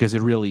 because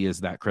it really is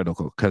that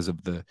critical because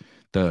of the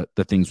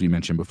things we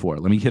mentioned before.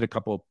 Let me hit a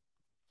couple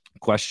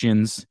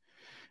questions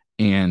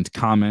and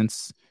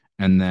comments,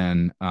 and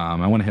then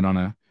I want to hit on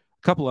a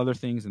couple other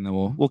things, and then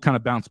we'll kind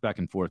of bounce back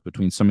and forth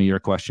between some of your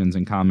questions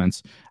and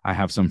comments. I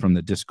have some from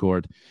the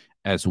Discord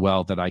as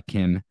well that I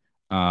can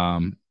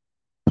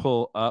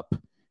pull up.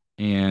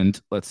 And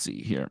let's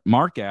see here.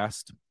 Mark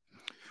asked,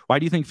 why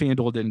do you think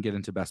FanDuel didn't get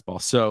into best ball?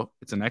 So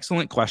it's an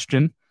excellent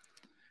question.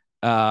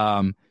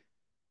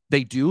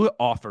 They do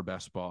offer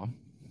best ball,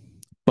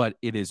 but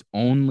it is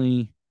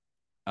only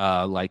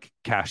like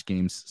cash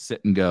games,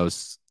 sit and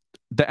goes,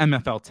 the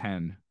MFL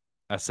 10,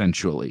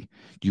 essentially.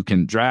 You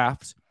can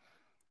draft,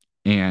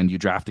 and you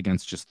draft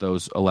against just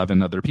those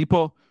 11 other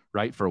people,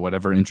 right? For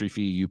whatever entry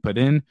fee you put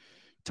in.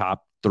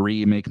 Top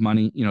 3 make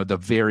money, the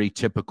very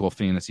typical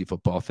fantasy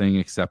football thing,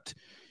 except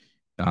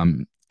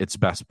it's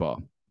best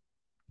ball.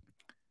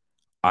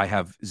 I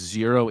have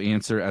zero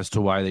answer as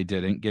to why they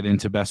didn't get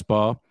into best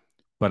ball,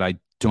 but I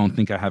don't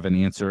think I have an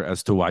answer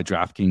as to why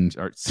DraftKings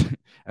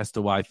as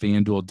to why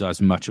FanDuel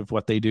does much of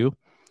what they do.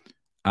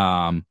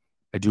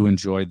 I do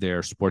enjoy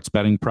their sports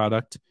betting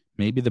product,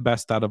 maybe the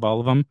best out of all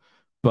of them,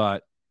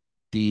 but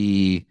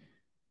the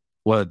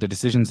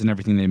decisions and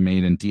everything they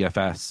made in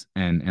DFS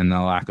and the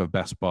lack of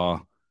best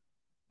ball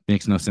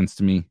makes no sense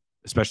to me,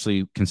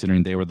 especially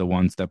considering they were the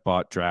ones that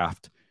bought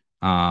Draft.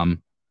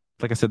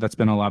 Like I said, it's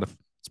been a lot of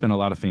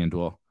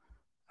FanDuel.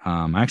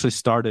 I actually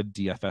started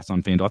DFS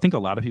on FanDuel. I think a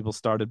lot of people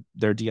started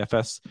their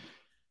DFS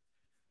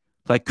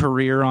like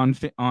career on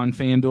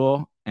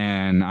FanDuel,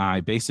 and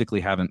I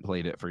basically haven't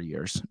played it for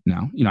years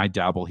now. I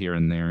dabble here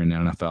and there in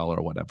NFL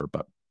or whatever,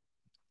 but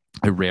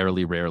I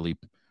rarely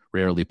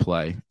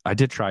play. I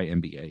did try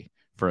NBA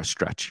for a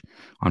stretch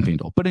on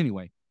FanDuel, but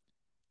anyway,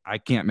 I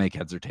can't make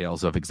heads or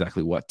tails of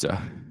exactly what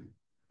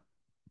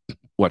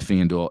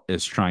FanDuel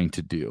is trying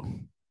to do.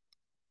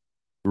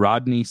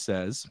 Rodney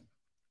says,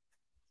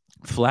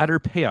 flatter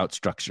payout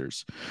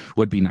structures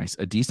would be nice.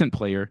 A decent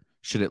player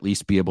should at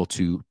least be able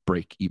to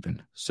break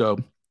even. So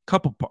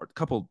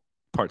couple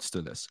parts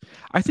to this.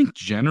 I think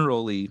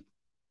generally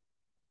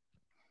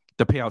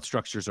the payout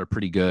structures are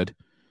pretty good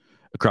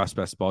across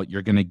best ball.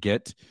 You're going to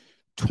get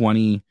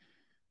 20,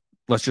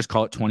 let's just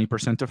call it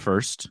 20% to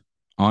first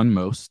on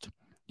most.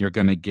 You're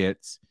going to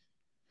get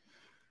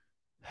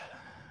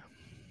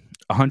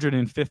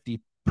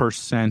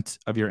 150%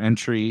 of your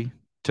entry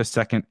to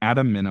second at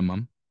a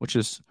minimum, which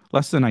is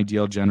less than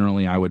ideal.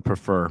 Generally, I would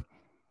prefer,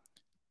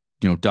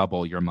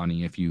 double your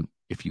money if you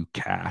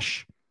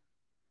cash.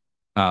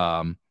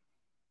 And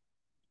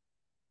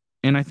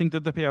I think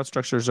that the payout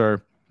structures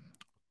are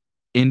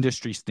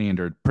industry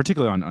standard,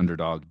 particularly on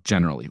Underdog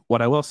generally.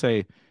 What I will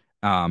say,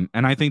 and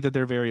I think that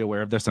they're very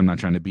aware of this. I'm not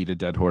trying to beat a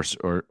dead horse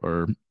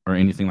or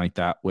anything like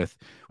that with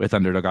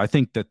Underdog. I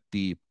think that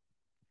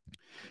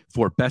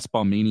for Best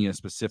Ball Mania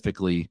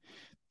specifically,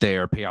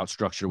 their payout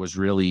structure was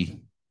really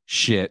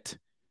shit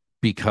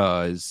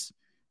because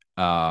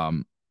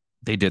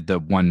they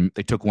took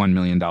 $1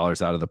 million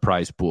out of the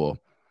prize pool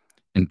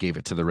and gave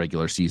it to the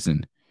regular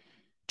season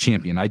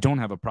champion. I don't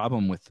have a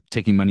problem with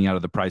taking money out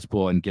of the prize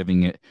pool and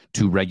giving it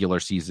to regular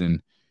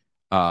season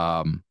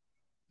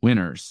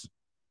winners.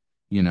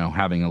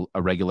 Having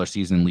a regular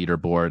season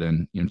leaderboard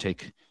and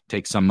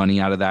take some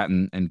money out of that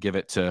and give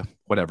it to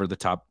whatever the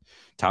top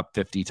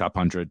 50, top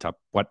 100, top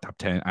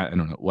 10, I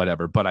don't know,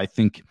 whatever. But I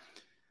think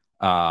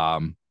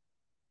probably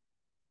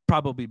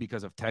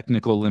because of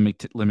technical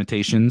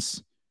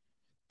limitations,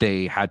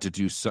 they had to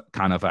do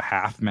kind of a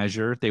half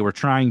measure. They were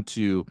trying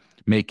to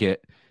make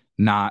it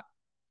not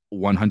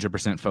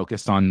 100%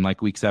 focused on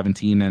like week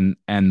 17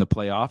 and the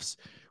playoffs,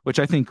 which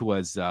I think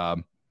was a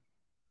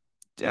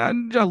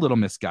little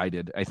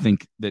misguided. I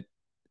think that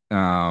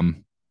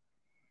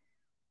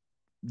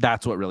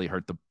that's what really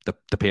hurt the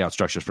payout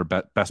structures for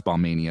Best Ball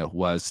Mania,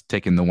 was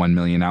taking the 1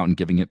 million out and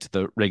giving it to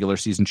the regular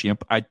season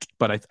champ.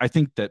 But I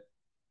think that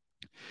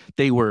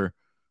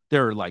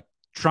they're like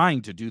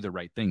trying to do the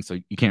right thing, so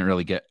you can't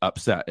really get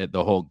upset.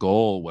 The whole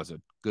goal was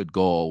a good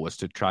goal, was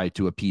to try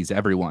to appease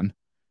everyone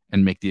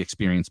and make the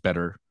experience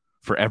better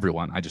for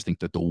everyone. I just think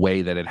that the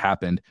way that it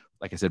happened,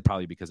 like I said,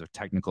 probably because of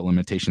technical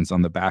limitations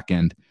on the back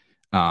end,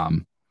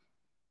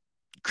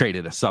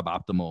 created a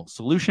suboptimal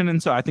solution.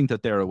 And so I think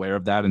that they're aware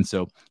of that. And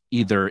so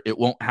either it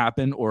won't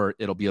happen or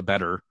it'll be a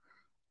better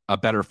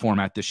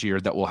format this year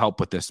that will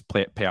help with this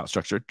payout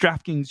structure.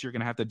 DraftKings, you're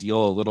going to have to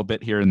deal a little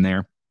bit here and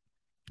there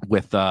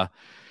with the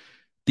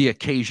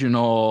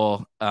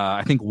occasional,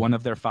 I think one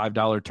of their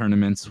 $5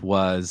 tournaments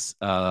was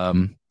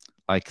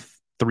like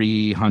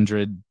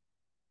 300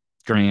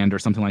 grand or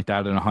something like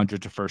that, and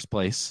 100 to first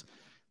place.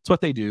 It's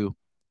what they do.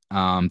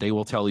 They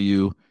will tell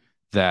you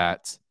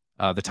that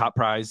the top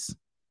prize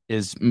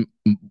is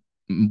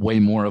way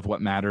more of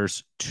what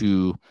matters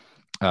to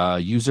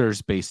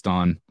users based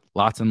on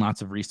lots and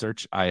lots of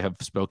research. I have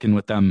spoken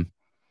with them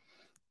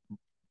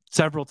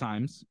several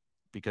times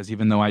because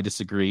even though I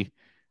disagree,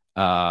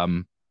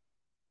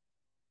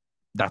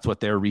 that's what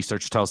their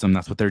research tells them.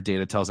 That's what their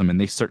data tells them.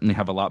 And they certainly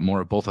have a lot more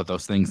of both of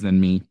those things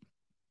than me.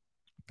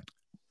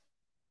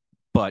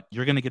 But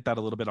you're going to get that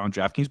a little bit on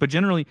DraftKings. But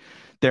generally,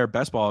 their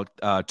best ball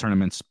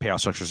tournaments payout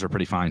structures are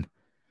pretty fine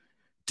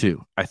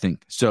too, I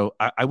think. So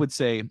I would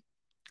say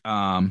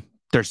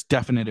there's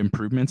definite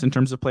improvements in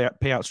terms of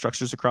payout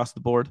structures across the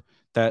board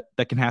that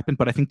can happen.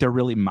 But I think they're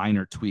really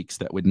minor tweaks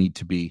that would need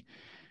to be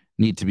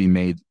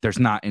made. There's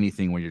not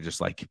anything where you're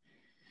just like,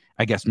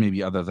 I guess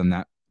maybe other than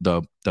that,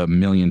 the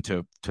million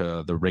to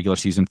the regular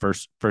season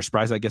first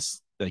prize, I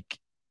guess, like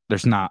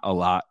there's not a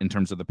lot in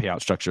terms of the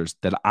payout structures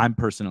that I'm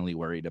personally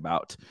worried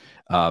about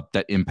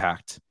that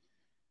impact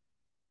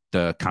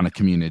the kind of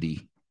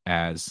community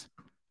as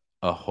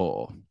a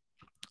whole.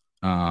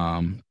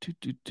 Grant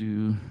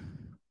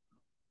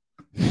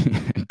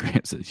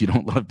says you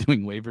don't love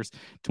doing waivers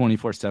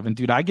 24/7.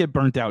 Dude, I get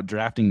burnt out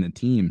drafting the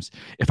teams.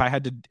 If I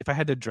had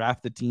to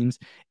draft the teams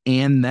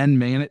and then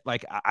man it,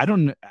 like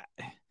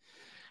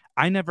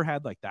I never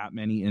had like that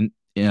many in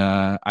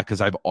because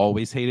I've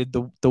always hated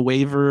the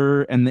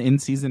waiver and the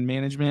in-season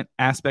management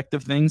aspect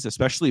of things,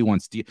 especially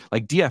once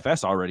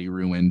DFS already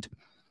ruined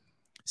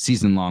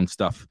season-long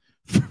stuff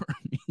for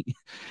me.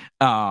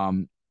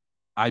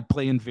 I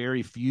play in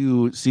very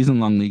few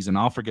season-long leagues, and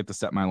I'll forget to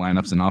set my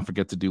lineups, and I'll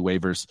forget to do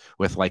waivers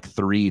with like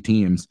 3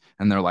 teams,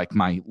 and they're like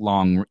my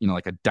long,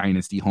 like a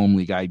dynasty home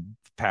league I've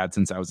had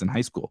since I was in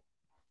high school.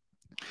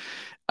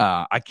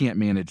 I can't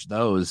manage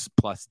those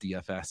plus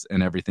DFS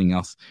and everything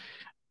else.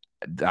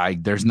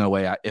 There's no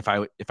way if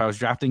I was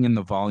drafting in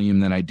the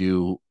volume that I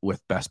do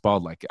with best ball,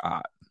 like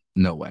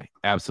no way,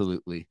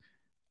 absolutely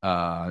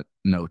no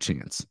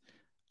chance.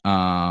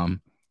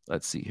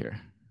 Let's see here.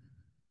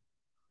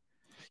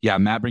 Yeah,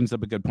 Matt brings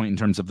up a good point in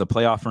terms of the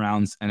playoff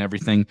rounds and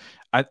everything.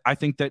 I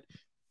think that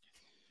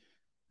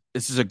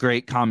this is a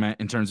great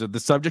comment in terms of the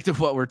subject of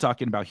what we're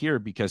talking about here,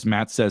 because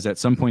Matt says at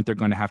some point they're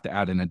going to have to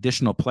add an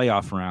additional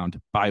playoff round.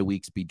 Bye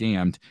weeks be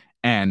damned.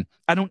 And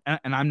I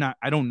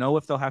don't know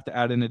if they'll have to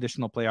add an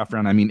additional playoff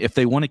round. I mean, if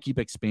they want to keep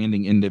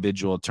expanding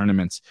individual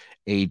tournaments,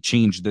 a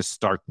change this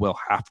stark will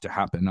have to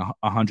happen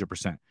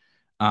 100%.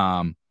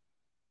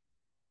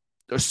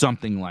 Or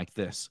something like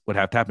this would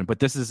have to happen. But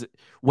this is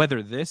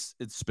whether this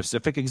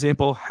specific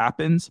example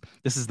happens.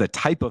 This is the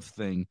type of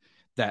thing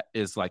that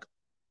is like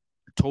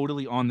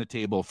totally on the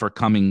table for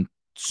coming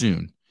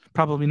soon.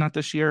 Probably not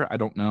this year. I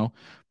don't know,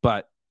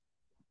 but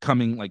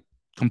coming, like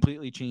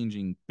completely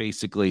changing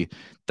basically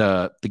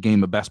the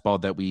game of best ball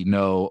that we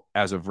know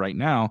as of right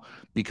now.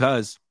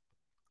 Because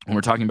when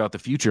we're talking about the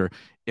future,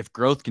 if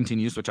growth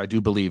continues, which I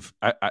do believe,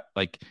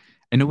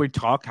 I know we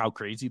talk how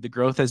crazy the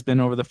growth has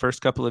been over the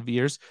first couple of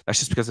years. That's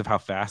just because of how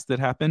fast it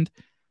happened.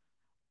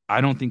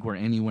 I don't think we're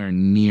anywhere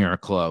near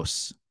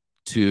close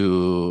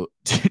to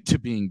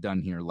being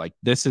done here. Like,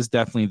 this is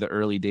definitely the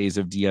early days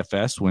of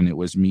DFS when it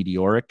was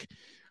meteoric,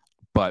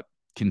 but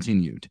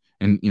continued.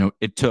 And,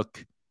 it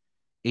took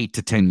 8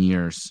 to 10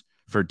 years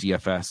for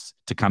DFS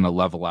to kind of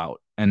level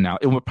out. And now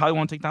it probably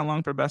won't take that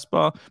long for best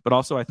ball, but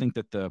also I think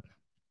that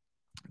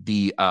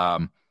the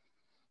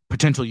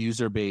potential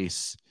user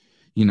base,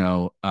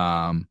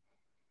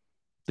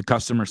 the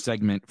customer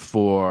segment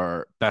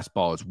for best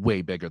ball is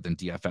way bigger than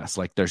DFS.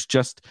 Like there's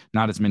just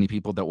not as many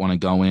people that want to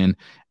go in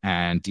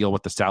and deal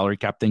with the salary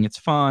cap thing. It's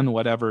fun,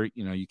 whatever,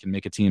 you can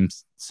make a team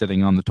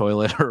sitting on the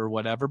toilet or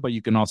whatever, but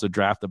you can also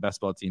draft the best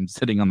ball team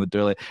sitting on the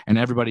toilet, and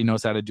everybody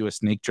knows how to do a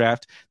snake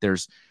draft.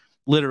 There's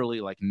literally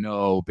like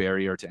no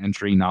barrier to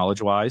entry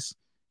knowledge wise.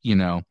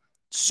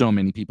 So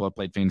many people have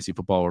played fantasy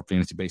football or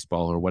fantasy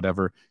baseball or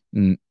whatever,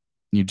 and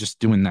you're just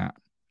doing that.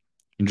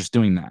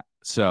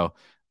 So,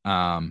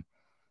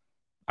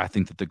 I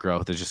think that the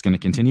growth is just going to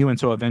continue. And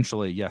so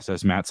eventually, yes,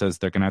 as Matt says,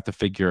 they're going to have to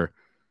figure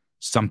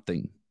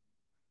something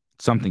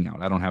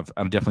out. I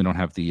definitely don't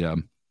have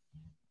the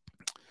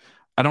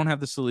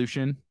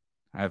solution.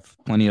 I have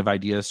plenty of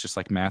ideas just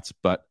like Matt's,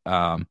 but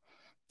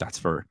that's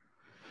for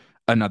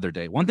another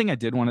day. One thing I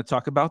did want to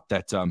talk about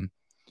that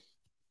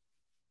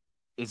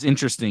is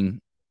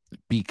interesting,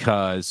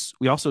 because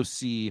we also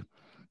see,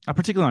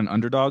 particularly on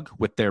Underdog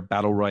with their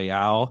Battle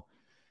Royale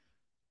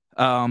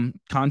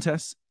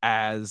contests,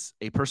 as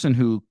a person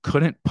who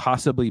couldn't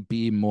possibly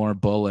be more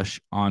bullish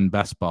on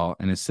best ball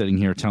and is sitting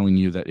here telling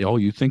you that,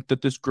 you think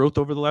that this growth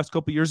over the last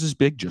couple of years is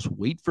big, just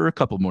wait for a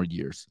couple more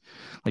years.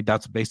 Like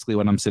that's basically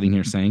what I'm sitting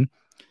here saying.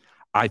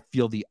 I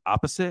feel the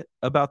opposite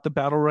about the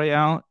Battle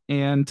Royale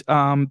and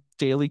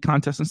daily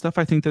contests and stuff.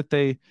 I think that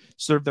they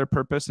serve their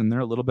purpose and they're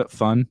a little bit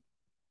fun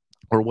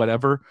or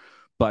whatever,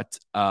 but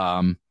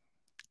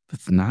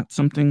that's not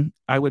something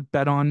I would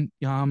bet on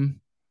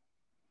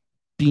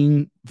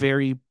being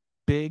very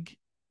big.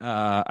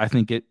 I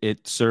think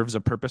it serves a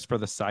purpose for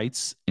the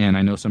sites, and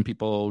I know some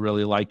people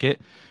really like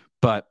it,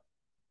 but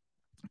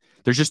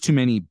there's just too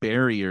many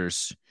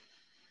barriers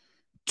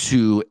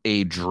to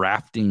a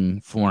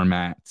drafting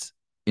format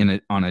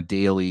on a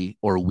daily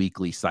or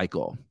weekly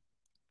cycle.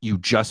 You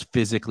just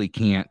physically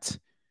can't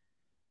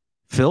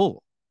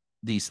fill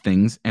these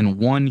things, and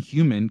one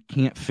human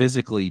can't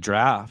physically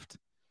draft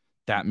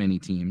that many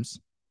teams,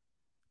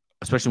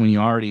 especially when you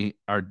already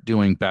are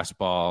doing best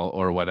ball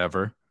or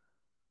whatever.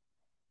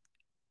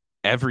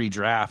 Every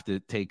draft,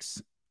 it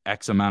takes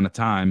X amount of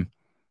time.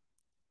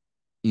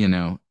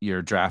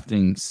 You're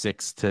drafting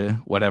 6 to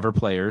whatever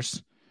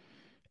players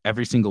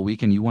every single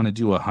week, and you want to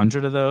do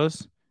 100 of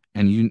those.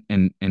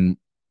 And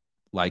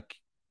like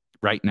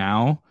right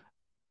now,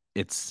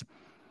 it's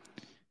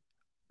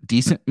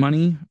decent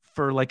money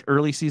for like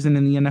early season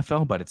in the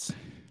NFL, but it's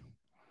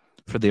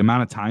for the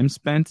amount of time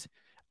spent.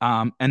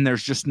 And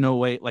there's just no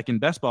way, like in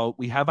best ball,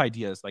 we have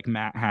ideas like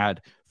Matt had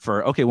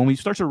for, okay, when we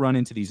start to run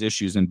into these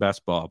issues in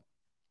best ball,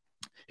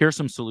 here are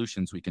some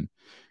solutions we can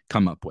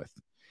come up with.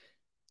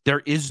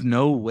 There is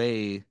no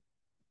way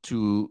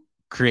to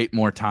create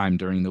more time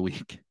during the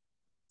week.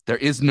 There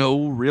is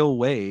no real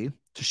way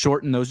to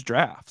shorten those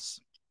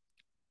drafts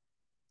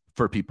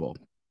for people.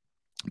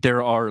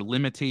 There are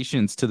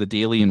limitations to the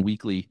daily and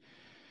weekly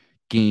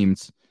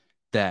games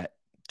that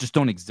just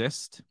don't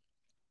exist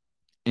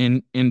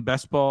in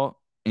best ball.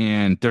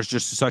 And there's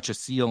just such a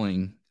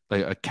ceiling,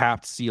 like a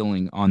capped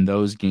ceiling on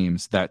those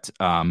games that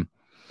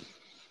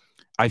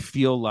I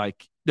feel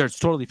like it's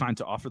totally fine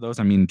to offer those.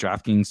 I mean,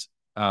 DraftKings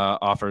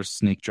offers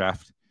snake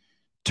draft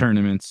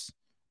tournaments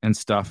and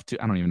stuff too.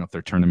 I don't even know if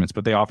they're tournaments,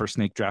 but they offer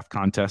snake draft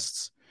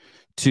contests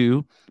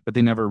too, but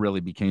they never really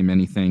became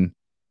anything.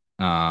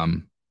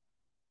 And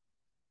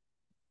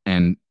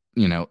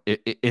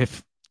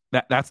if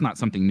that's not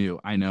something new,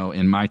 I know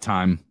in my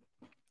time,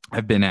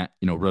 I've been at,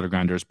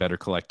 RotoGrinders, Better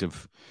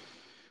Collective,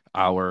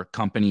 our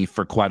company,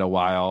 for quite a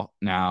while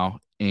now.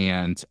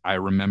 And I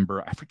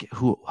remember, I forget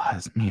who it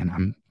was,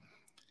 man,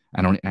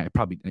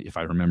 if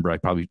I remember, I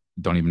probably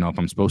don't even know if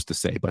I'm supposed to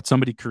say, but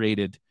somebody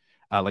created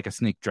like a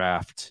snake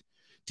draft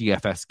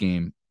DFS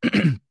game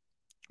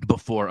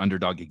before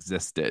Underdog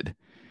existed.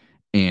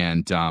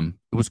 And it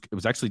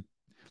was actually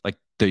like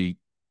we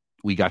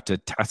got to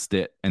test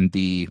it, and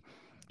the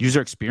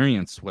user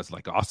experience was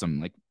like awesome,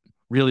 like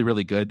really,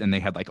 really good. And they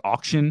had like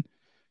auction.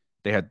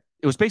 It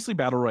was basically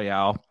Battle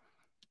Royale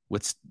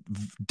with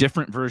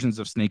different versions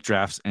of snake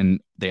drafts, and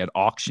they had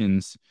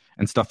auctions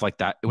and stuff like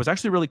that. It was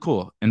actually really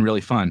cool and really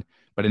fun,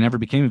 but it never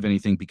became of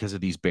anything because of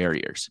these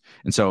barriers.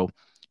 And so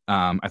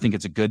I think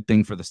it's a good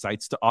thing for the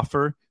sites to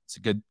offer.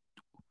 The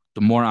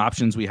more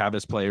options we have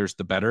as players,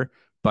 the better,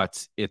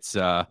 but it's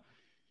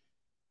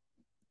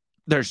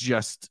there's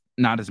just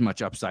not as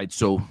much upside.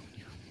 So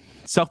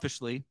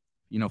selfishly,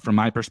 from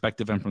my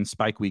perspective and from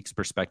Spike Week's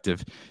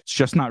perspective, it's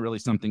just not really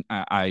something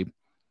I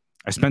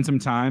spent some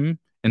time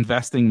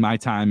investing my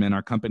time and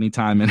our company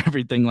time and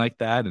everything like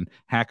that, and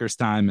hackers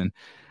time, and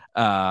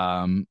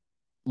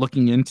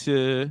looking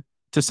into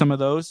some of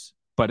those,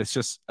 but it's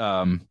just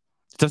it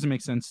doesn't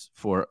make sense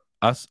for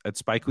us at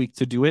Spike Week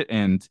to do it.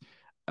 And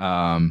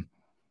I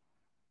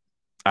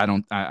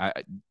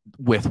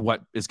with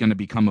what is going to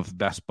become of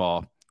best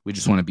ball, we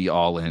just want to be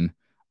all in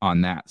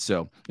on that.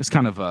 So it's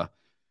kind of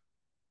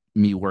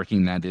me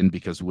working that in,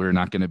 because we're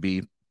not going to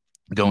be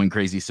going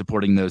crazy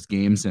supporting those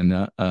games,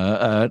 and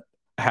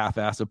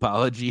half-ass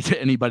apology to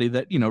anybody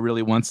that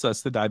really wants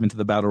us to dive into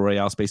the Battle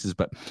Royale spaces.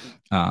 But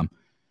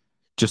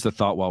just a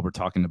thought while we're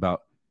talking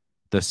about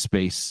the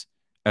space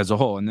as a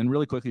whole. And then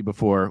really quickly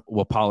before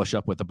we'll polish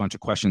up with a bunch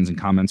of questions and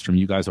comments from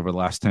you guys over the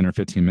last 10 or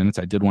 15 minutes,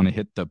 I did want to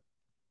hit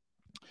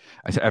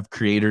I have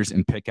creators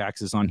and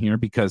pickaxes on here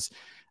because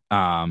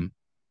I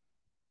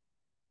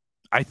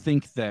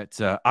think that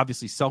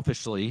obviously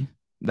selfishly,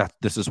 that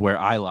this is where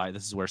I lie.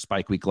 This is where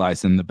Spike Week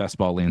lies in the best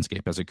ball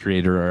landscape as a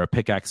creator or a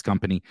pickaxe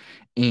company.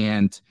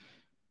 And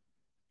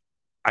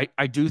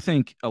I do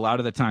think a lot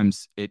of the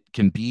times it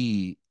can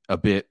be a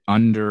bit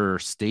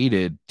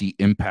understated, the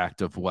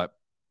impact of what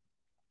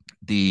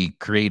the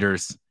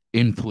creators,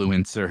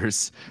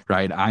 influencers,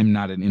 right? I'm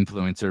not an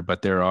influencer,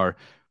 but there are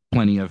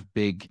plenty of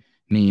big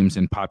names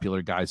and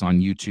popular guys on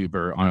YouTube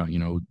or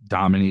on,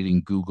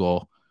 dominating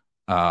Google,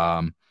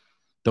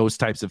 those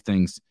types of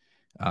things,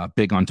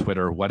 big on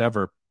Twitter,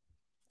 whatever,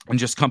 and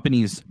just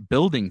companies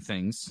building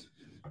things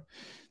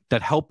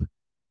that help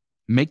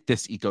make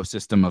this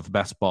ecosystem of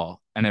best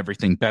ball and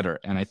everything better.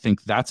 And I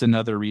think that's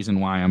another reason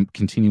why I'm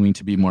continuing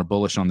to be more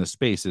bullish on this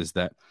space, is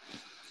that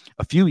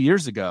a few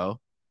years ago,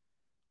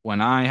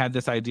 when I had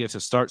this idea to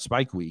start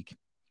Spike Week,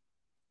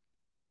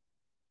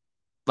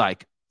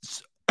 like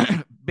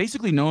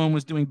basically no one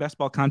was doing best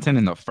ball content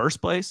in the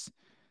first place.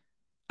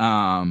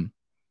 And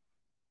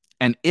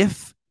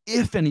if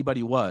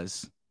anybody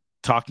was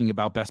talking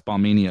about Best Ball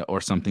Mania or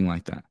something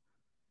like that,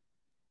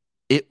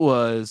 it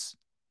was,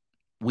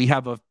 we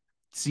have a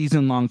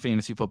season-long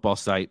fantasy football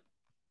site,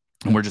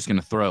 and we're just going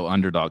to throw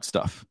underdog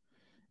stuff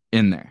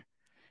in there.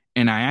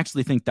 And I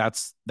actually think that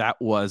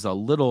was a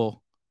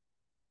little,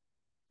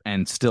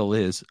 and still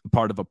is,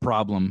 part of a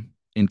problem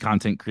in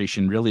content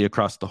creation really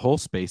across the whole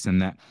space,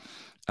 and that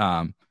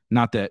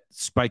not that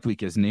Spike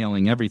Week is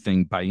nailing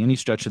everything by any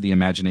stretch of the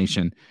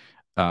imagination,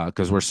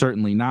 because we're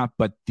certainly not,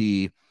 but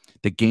the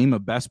game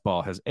of best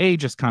ball has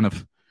just kind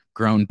of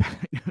grown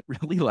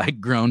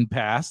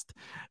past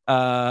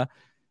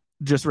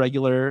just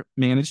regular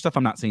managed stuff.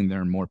 I'm not saying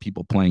there are more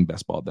people playing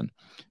best ball than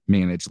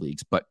managed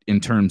leagues, but in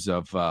terms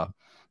of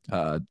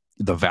the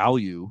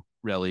value,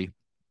 really,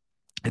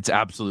 it's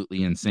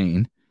absolutely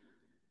insane.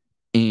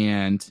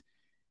 And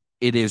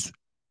it is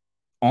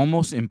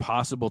almost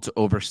impossible to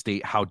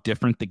overstate how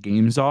different the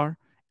games are.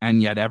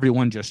 And yet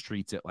everyone just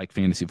treats it like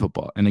fantasy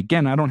football. And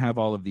again, I don't have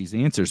all of these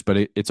answers,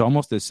 but it's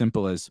almost as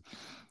simple as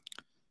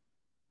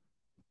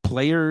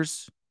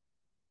players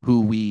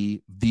who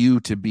we view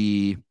to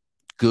be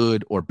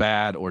good or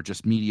bad or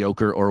just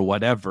mediocre or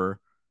whatever,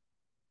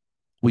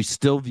 we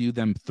still view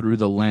them through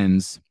the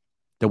lens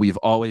that we've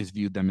always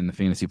viewed them in the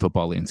fantasy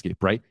football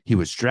landscape, right? He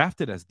was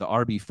drafted as the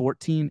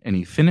RB14 and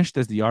he finished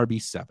as the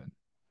RB7,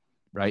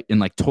 right? In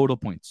like total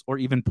points or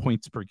even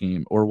points per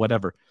game or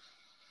whatever.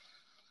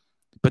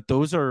 But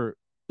those are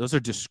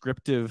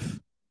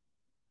descriptive,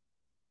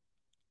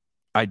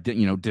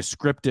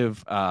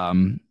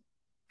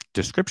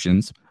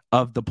 descriptions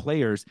of the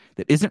players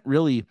that isn't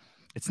really,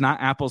 it's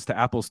not apples to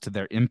apples to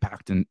their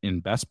impact in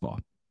best ball.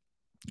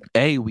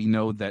 We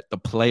know that the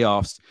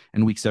playoffs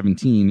and week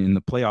 17 on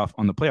the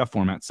playoff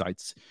format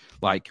sites,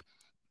 like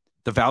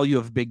the value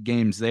of big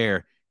games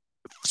there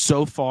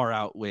so far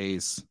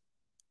outweighs,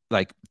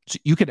 like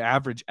you could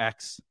average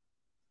X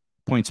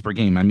points per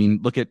game. I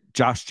mean, look at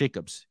Josh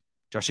Jacobs.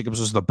 Josh Jacobs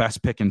was the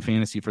best pick in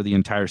fantasy for the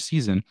entire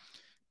season.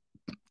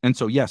 And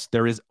so, yes,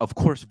 there is, of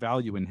course,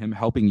 value in him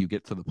helping you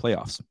get to the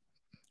playoffs.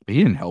 But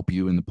he didn't help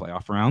you in the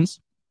playoff rounds.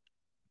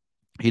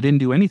 He didn't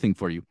do anything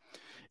for you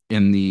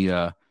in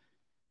the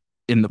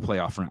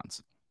playoff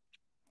rounds.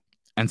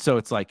 And so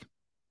it's like,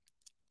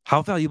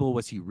 how valuable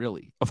was he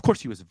really? Of course,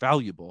 he was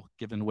valuable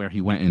given where he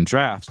went in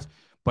drafts.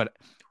 But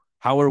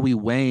how are we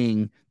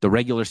weighing the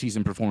regular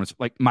season performance?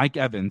 Like Mike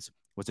Evans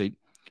was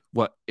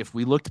if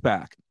we looked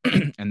back,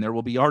 and there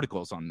will be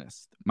articles on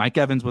this, Mike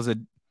Evans was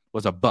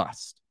a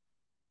bust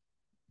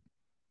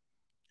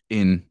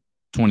in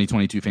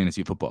 2022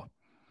 fantasy football.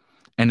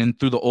 And then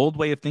through the old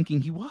way of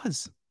thinking, he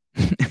was.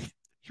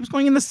 He was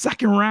going in the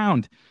second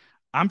round.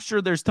 I'm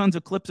sure there's tons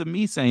of clips of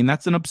me saying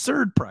that's an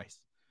absurd price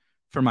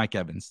for Mike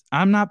Evans.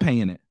 I'm not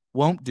paying it.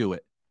 Won't do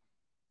it.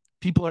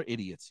 People are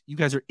idiots. You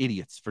guys are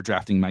idiots for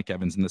drafting Mike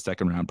Evans in the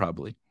second round,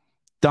 probably.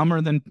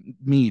 Dumber than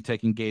me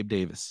taking Gabe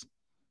Davis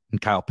and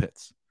Kyle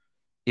Pitts.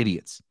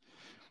 Idiots.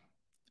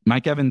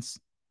 Mike Evans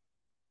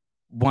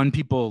won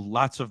people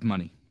lots of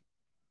money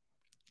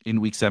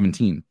in week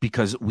 17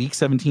 because week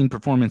 17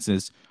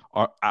 performances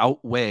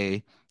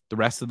outweigh the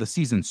rest of the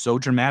season so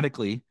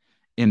dramatically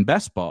in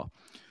best ball.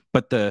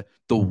 But the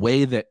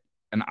way that,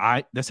 and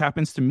this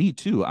happens to me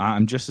too,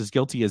 I'm just as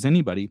guilty as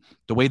anybody,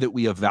 the way that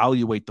we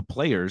evaluate the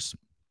players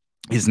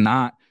is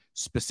not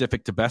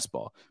specific to best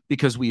ball,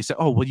 because we say,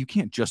 oh, well, you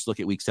can't just look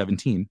at week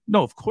 17.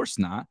 No, of course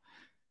not.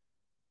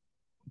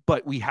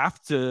 But we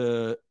have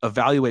to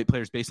evaluate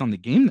players based on the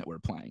game that we're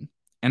playing.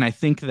 And I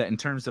think that in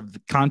terms of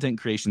the content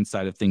creation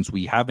side of things,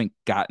 we haven't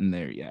gotten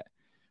there yet.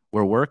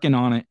 We're working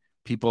on it.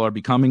 People are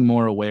becoming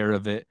more aware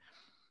of it,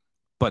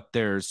 but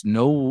there's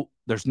no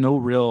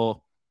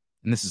real,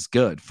 and this is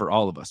good for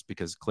all of us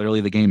because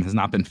clearly the game has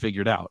not been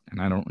figured out.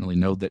 And I don't really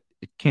know that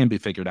it can be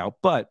figured out,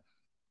 but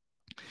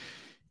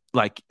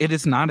like, it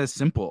is not as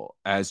simple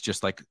as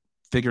just like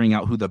figuring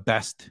out who the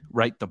best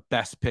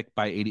pick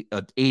by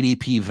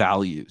ADP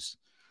values.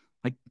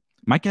 Like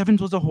Mike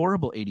Evans was a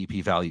horrible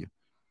ADP value.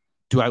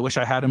 Do I wish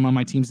I had him on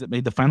my teams that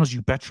made the finals?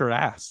 You bet your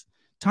ass.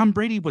 Tom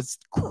Brady was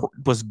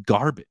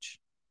garbage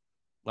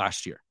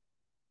last year.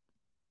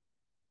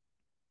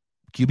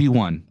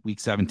 QB1, week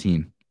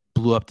 17,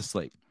 blew up the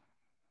slate.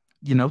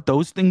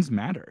 Those things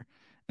matter.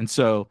 And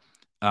so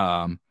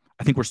I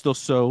think we're still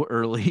so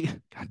early.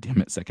 God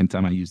damn it, second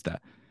time I used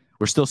that.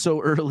 We're still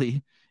so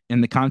early in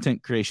the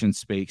content creation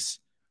space,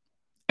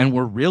 and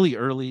we're really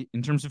early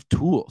in terms of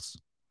tools.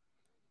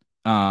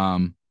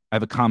 I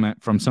have a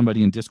comment from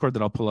somebody in Discord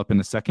that I'll pull up in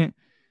a second,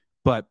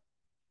 but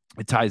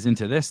it ties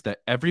into this, that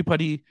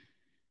everybody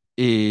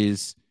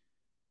is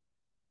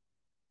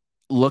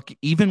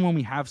even when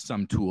we have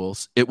some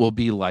tools, it will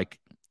be like,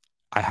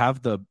 I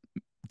have the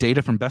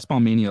data from Best Ball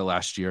Mania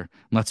last year.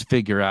 Let's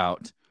figure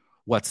out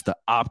what's the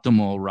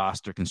optimal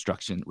roster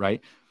construction,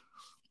 right?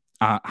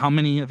 How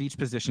many of each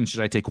position should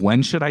I take?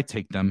 When should I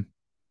take them?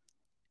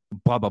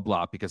 Blah, blah,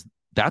 blah, because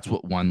that's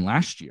what won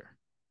last year,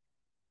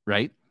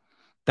 right?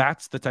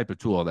 That's the type of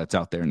tool that's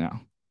out there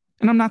now.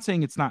 And I'm not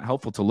saying it's not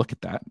helpful to look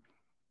at that.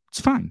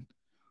 It's fine.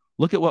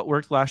 Look at what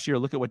worked last year.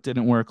 Look at what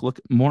didn't work.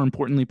 More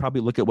importantly,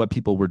 probably look at what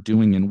people were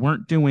doing and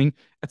weren't doing,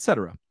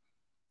 etc.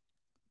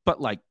 But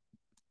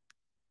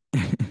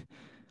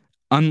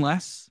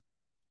unless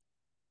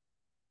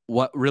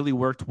what really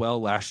worked well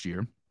last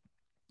year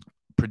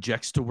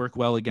projects to work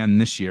well again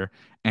this year,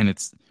 and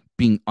it's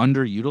being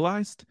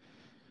underutilized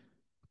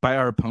by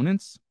our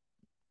opponents,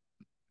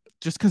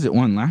 just because it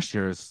won last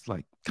year is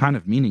kind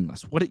of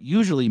meaningless. What it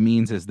usually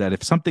means is that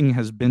if something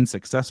has been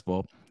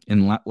successful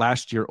in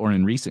last year or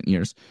in recent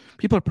years,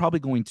 people are probably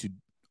going to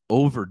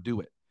overdo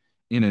it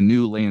in a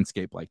new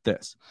landscape like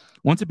this.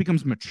 Once it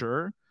becomes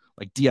mature,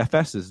 like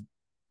DFS is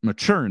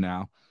mature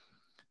now,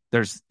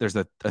 there's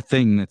a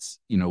thing that's,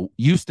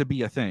 used to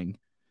be a thing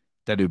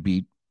that it would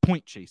be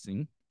point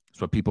chasing.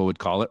 That's what people would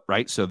call it,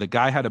 right? So the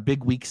guy had a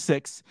big week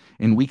 6.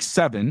 In week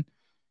 7,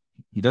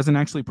 he doesn't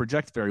actually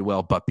project very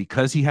well, but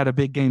because he had a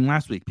big game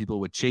last week, people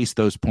would chase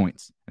those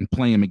points and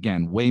play him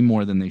again way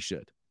more than they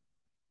should.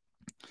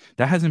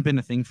 That hasn't been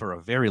a thing for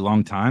a very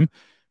long time,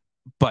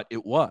 but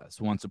it was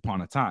once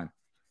upon a time.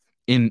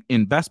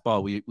 In best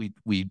ball, we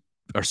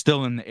are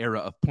still in the era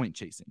of point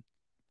chasing.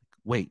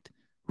 Wait,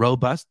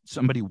 robust?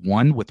 Somebody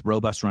won with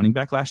robust running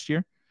back last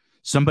year?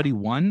 Somebody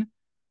won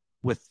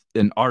with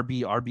an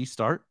RB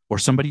start? Or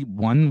somebody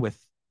won with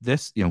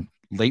this,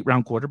 late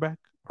round quarterback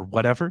or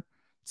whatever?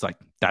 It's like,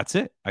 that's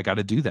it. I got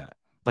to do that.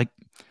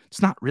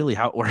 It's not really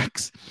how it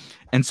works.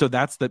 And so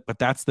that's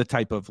the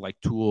type of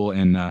tool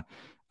and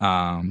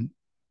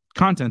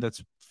content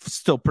that's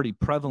still pretty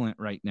prevalent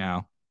right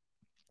now.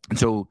 And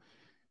so,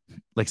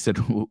 like I said,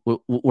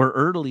 we're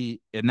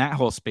early in that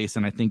whole space.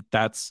 And I think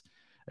that's,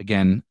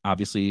 again,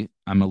 obviously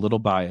I'm a little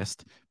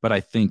biased, but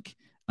I think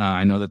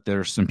I know that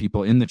there's some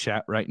people in the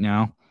chat right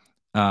now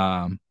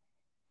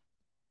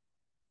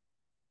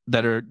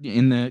that are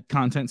in the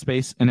content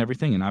space and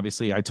everything. And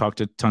obviously I talk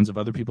to tons of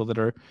other people that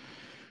are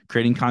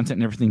creating content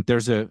and everything.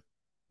 There's a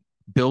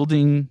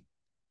building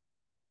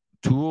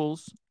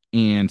tools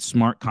and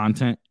smart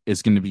content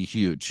is going to be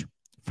huge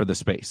for the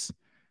space.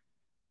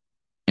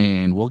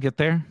 And we'll get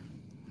there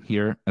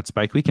here at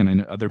Spike Week. And I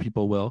know other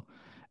people will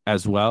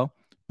as well,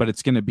 but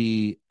it's going to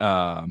be,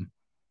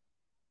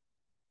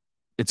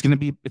 it's going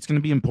to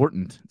be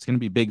important. It's going to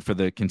be big for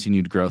the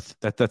continued growth.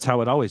 That's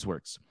how it always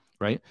works.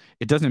 Right?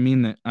 It doesn't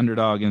mean that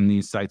Underdog and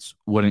these sites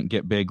wouldn't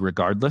get big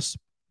regardless,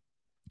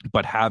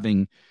 but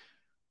having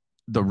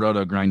the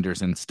roto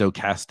grinders and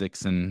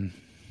stochastics and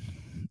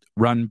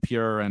Run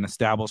Pure and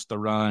Establish the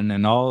Run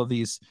and all of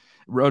these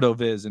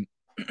RotoViz and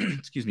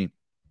excuse me,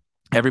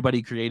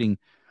 everybody creating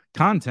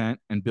content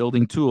and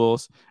building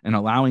tools and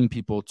allowing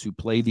people to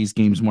play these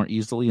games more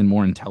easily and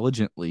more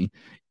intelligently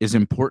is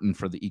important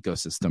for the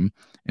ecosystem.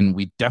 And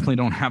we definitely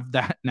don't have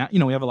that now.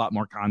 We have a lot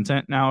more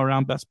content now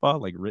around best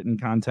ball, like written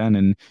content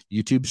and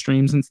YouTube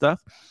streams and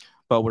stuff,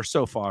 but we're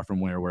so far from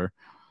where we're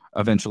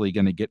eventually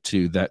going to get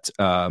to that.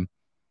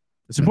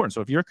 It's important.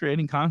 So if you're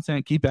creating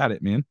content, keep at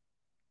it, man.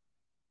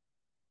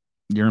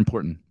 You're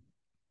important.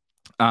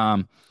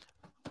 I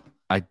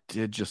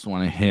did just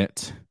want to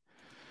hit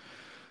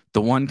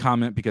the one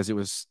comment because it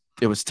was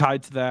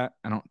tied to that.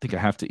 I don't think I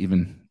have to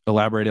even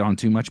elaborate on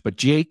too much, but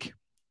Jake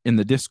in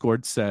the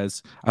Discord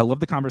says, I love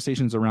the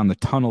conversations around the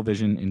tunnel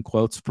vision in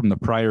quotes from the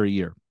prior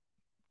year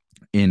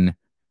in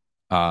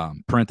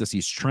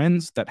parentheses,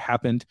 trends that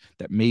happened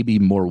that may be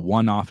more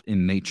one-off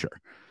in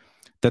nature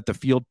that the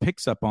field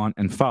picks up on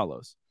and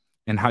follows,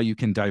 and how you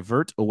can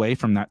divert away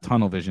from that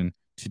tunnel vision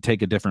to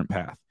take a different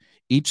path.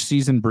 Each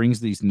season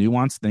brings these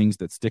nuanced things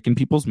that stick in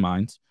people's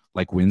minds,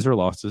 like wins or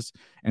losses,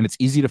 and it's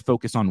easy to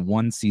focus on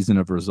one season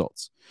of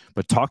results.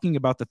 But talking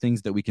about the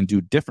things that we can do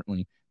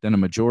differently than a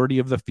majority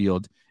of the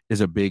field is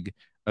a big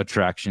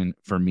attraction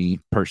for me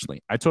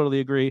personally. I totally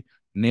agree.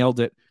 Nailed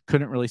it.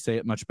 Couldn't really say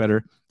it much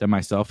better than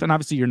myself. And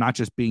obviously, you're not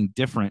just being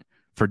different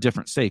for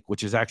different sake,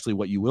 which is actually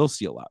what you will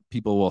see a lot.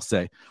 People will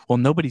say, well,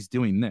 nobody's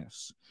doing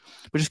this.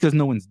 But just because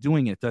no one's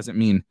doing it doesn't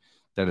mean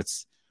that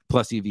it's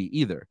plus EV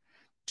either.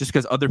 Just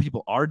because other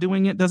people are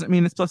doing it doesn't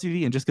mean it's plus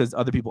EV, and just because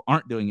other people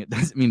aren't doing it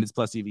doesn't mean it's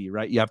plus EV,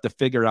 right? You have to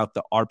figure out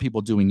are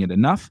people doing it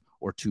enough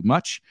or too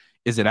much?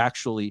 Is it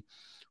actually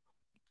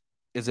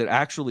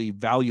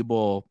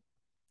valuable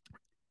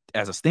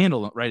as a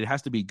standalone, right? It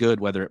has to be good,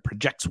 whether it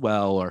projects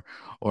well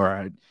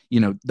or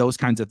those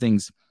kinds of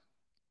things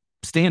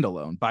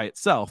standalone by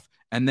itself.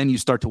 And then you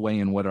start to weigh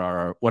in what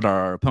are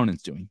our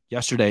opponents doing.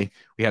 Yesterday,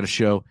 we had a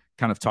show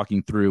kind of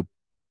talking through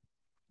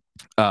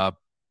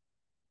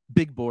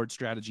big board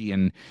strategy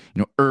and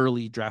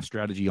early draft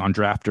strategy on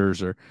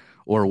drafters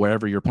or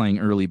wherever you're playing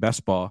early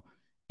best ball.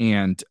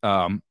 And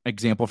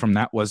example from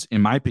that was,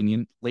 in my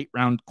opinion, late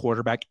round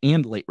quarterback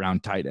and late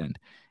round tight end.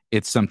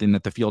 It's something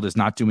that the field is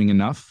not doing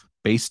enough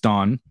based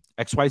on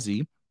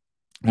XYZ.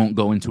 Won't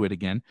go into it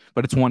again,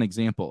 but it's one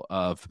example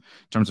of,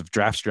 in terms of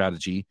draft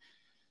strategy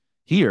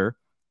here,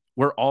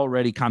 we're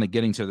already kind of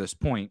getting to this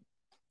point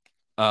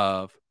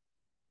of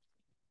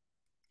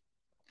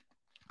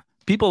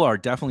people are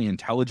definitely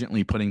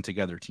intelligently putting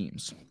together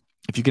teams.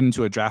 If you get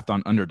into a draft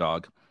on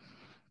Underdog,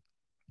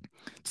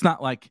 it's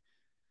not like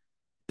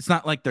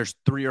there's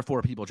 3 or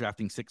 4 people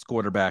drafting 6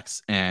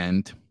 quarterbacks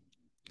and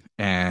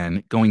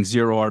going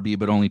 0 RB,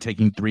 but only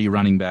taking 3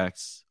 running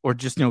backs, or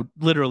just,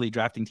 literally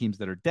drafting teams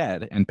that are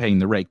dead and paying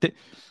the rake. That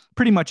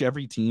pretty much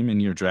every team in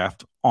your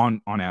draft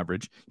on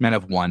average, you might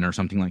have 1 or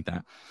something like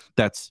that,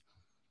 that's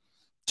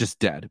just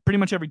dead. Pretty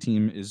much every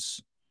team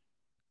is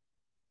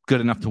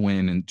good enough to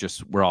win, and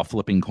just we're all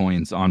flipping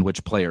coins on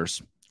which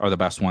players are the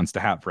best ones to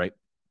have, right?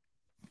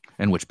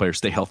 And which players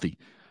stay healthy.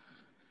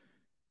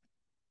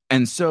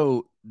 And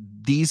so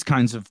these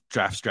kinds of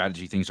draft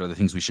strategy things are the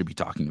things we should be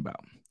talking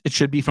about. It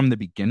should be from the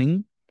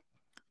beginning,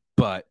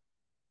 but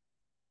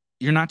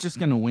you're not just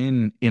going to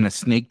win in a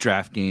snake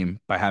draft game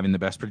by having the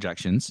best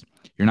projections.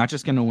 You're not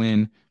just going to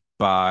win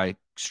by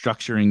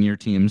structuring your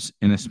teams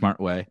in a smart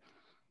way.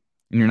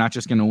 And you're not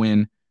just going to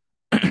win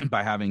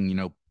by having,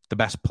 the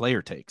best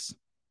player takes.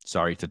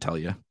 Sorry to tell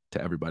you,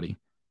 to everybody.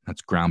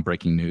 That's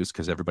groundbreaking news,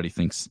 because everybody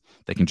thinks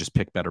they can just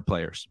pick better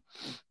players.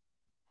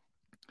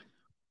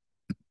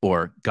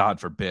 Or, God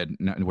forbid,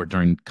 we're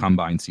during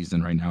combine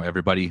season right now.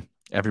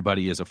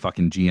 Everybody is a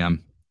fucking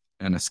GM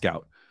and a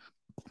scout,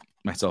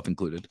 myself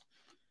included.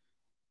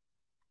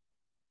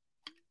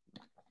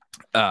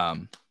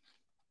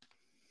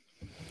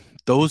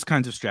 Those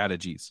kinds of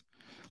strategies,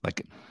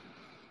 like,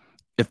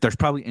 if there's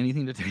probably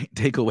anything to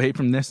take away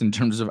from this in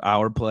terms of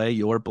our play,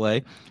 your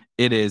play,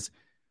 it is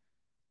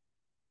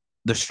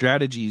the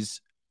strategies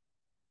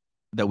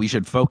that we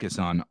should focus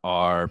on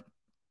are,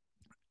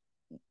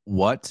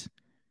 what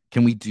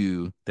can we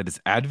do that is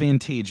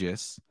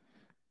advantageous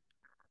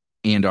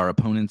and our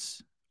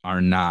opponents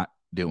are not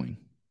doing?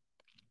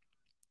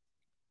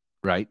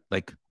 Right?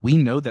 Like, we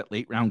know that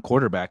late round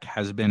quarterback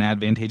has been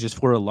advantageous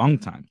for a long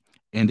time.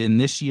 And in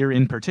this year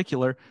in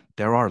particular,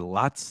 there are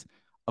lots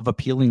of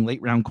appealing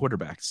late round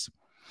quarterbacks.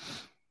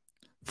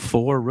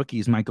 4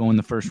 rookies might go in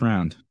the first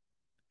round,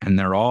 and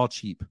they're all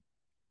cheap.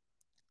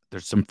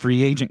 There's some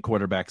free agent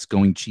quarterbacks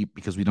going cheap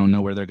because we don't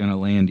know where they're going to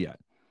land yet.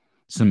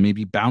 Some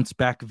maybe bounce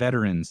back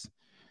veterans,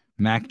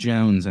 Mac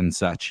Jones and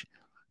such,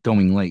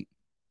 going late.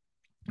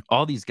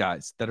 All these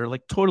guys that are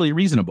like totally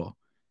reasonable.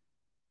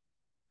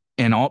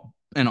 And all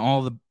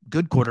the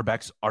good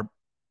quarterbacks are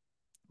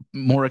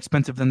more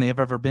expensive than they have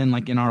ever been,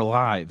 like, in our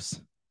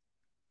lives.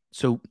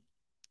 So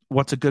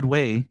what's a good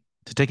way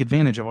to take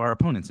advantage of our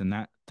opponents in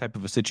that type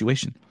of a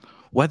situation?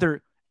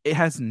 Whether it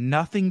has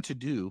nothing to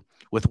do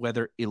with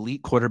whether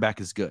elite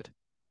quarterback is good.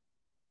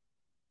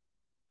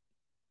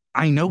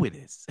 I know it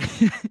is.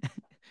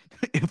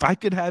 If I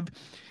could have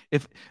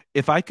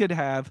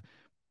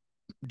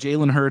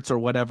Jalen Hurts or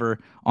whatever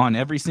on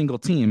every single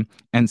team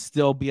and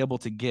still be able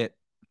to get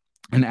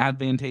an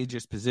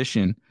advantageous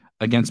position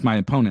against my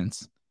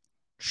opponents,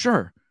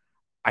 sure.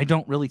 I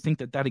don't really think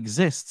that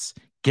exists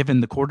given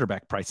the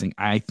quarterback pricing.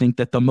 I think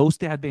that the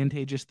most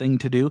advantageous thing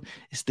to do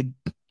is to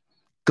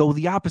go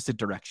the opposite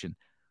direction,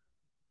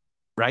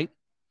 right?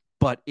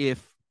 But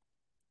if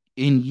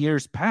in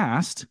years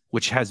past,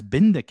 which has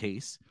been the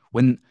case,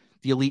 when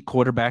the elite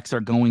quarterbacks are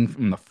going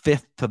from the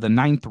 5th to the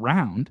 9th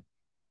round,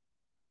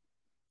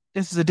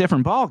 this is a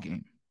different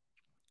ballgame,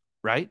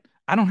 right?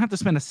 I don't have to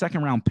spend a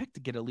 2nd round pick to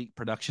get elite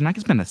production. I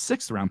can spend a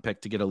 6th round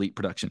pick to get elite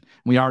production.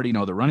 We already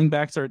know the running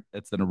backs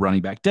it's the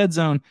running back dead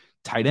zone.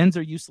 Tight ends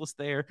are useless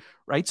there,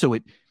 right? So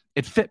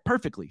it fit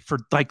perfectly for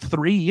like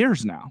 3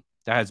 years now.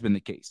 That has been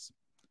the case.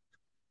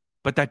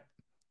 But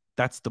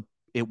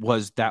it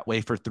was that way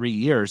for 3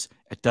 years.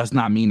 It does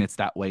not mean it's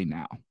that way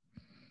now.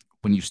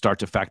 When you start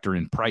to factor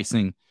in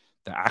pricing,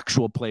 the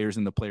actual players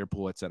in the player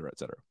pool, et cetera, et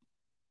cetera.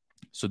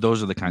 So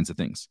those are the kinds of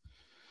things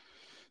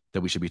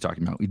that we should be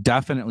talking about. We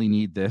definitely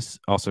need this.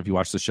 Also, if you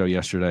watched the show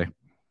yesterday,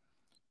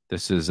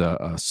 this is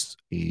a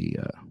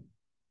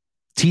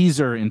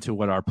teaser into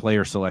what our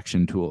player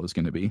selection tool is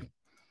going to be.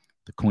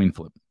 The coin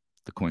flip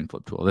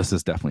tool. This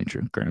is definitely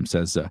true. Graham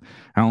says,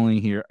 I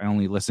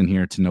only listen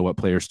here to know what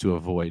players to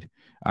avoid,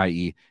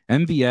 i.e.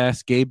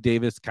 MVS, Gabe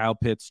Davis, Kyle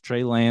Pitts,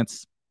 Trey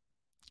Lance,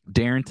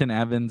 Darrington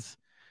Evans.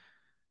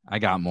 I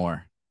got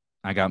more.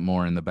 I got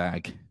more in the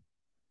bag.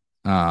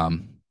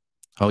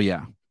 Oh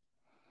yeah.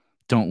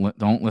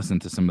 Don't listen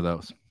to some of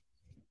those.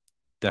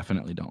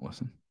 Definitely don't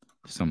listen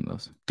to some of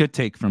those. Good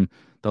take from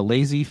the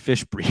lazy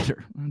fish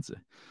breeder. That's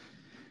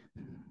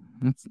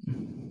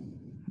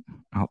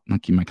I'll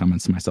keep my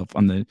comments to myself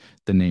on the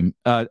name.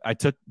 I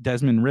took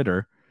Desmond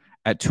Ridder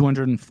at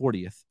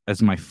 240th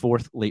as my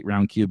fourth late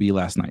round QB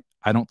last night.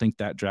 I don't think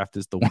that draft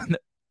is the one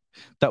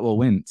that will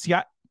win. See,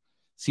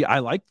 I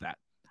like that.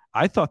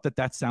 I thought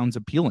that sounds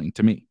appealing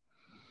to me.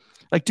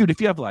 Like, dude,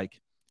 if you have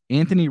like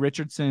Anthony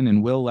Richardson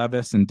and Will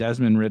Levis and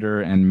Desmond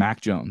Ridder and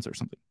Mac Jones or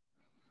something,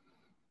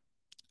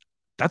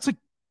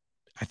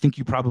 I think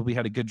you probably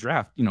had a good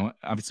draft. You know,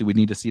 obviously we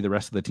need to see the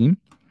rest of the team,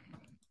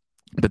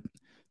 but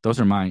those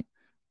are my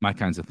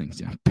kinds of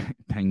things. Yeah.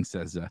 Peng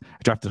says, I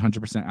drafted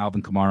 100%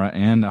 Alvin Kamara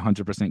and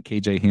 100%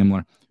 KJ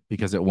Hamler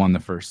because it won the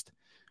first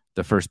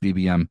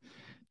BBM.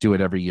 Do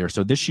it every year.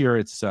 So this year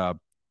it's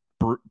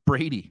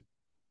Brady,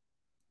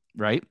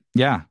 right?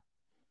 Yeah.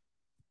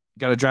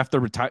 Got to draft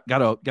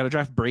got to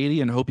draft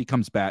Brady and hope he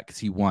comes back because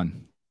he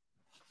won.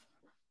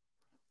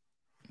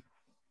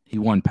 He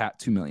won Pat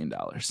 $2 million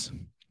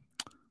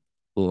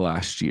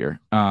last year.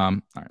 All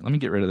right, let me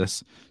get rid of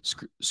this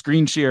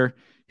screen share.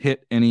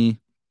 Hit any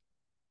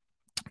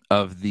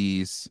of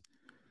these.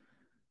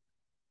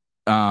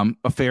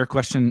 A fair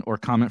question or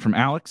comment from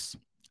Alex.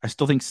 I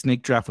still think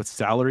snake draft with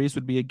salaries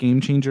would be a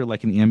game changer,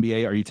 like in the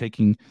NBA. Are you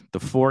taking the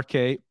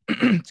 4K,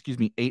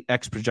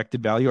 8x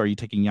projected value? Or are you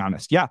taking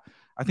Giannis? Yeah,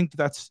 I think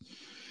that's.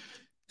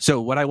 So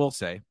what I will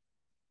say,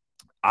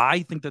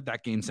 I think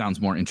that game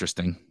sounds more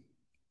interesting.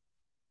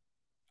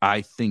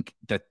 I think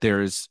that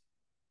there's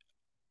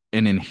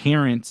an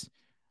inherent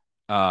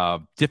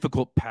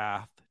difficult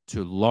path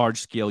to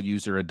large scale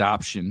user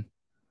adoption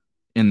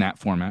in that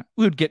format.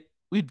 We'd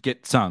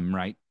get some,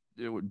 right?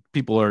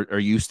 People are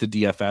used to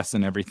DFS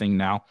and everything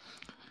now,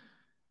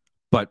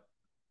 but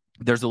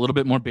there's a little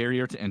bit more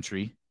barrier to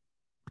entry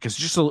because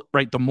just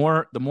right, the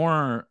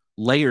more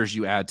layers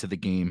you add to the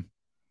game,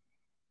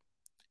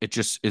 it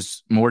just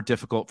is more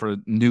difficult for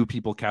new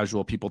people,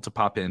 casual people to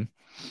pop in,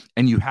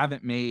 and you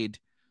haven't made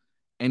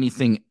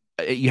anything.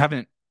 You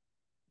haven't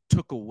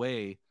took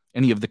away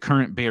any of the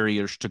current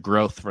barriers to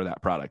growth for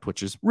that product,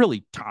 which is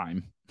really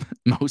time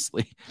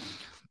mostly.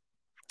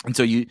 And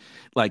so you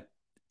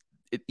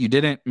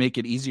didn't make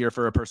it easier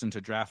for a person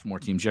to draft more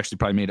teams. You actually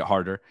probably made it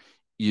harder.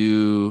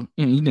 You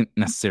didn't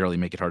necessarily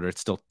make it harder.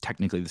 It's still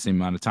technically the same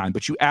amount of time,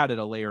 but you added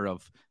a layer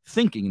of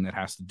thinking that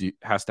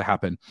has to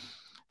happen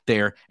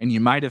there. And you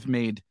might have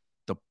made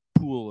the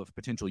pool of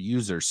potential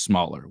users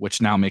smaller,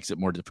 which now makes it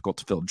more difficult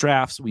to fill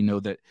drafts. We know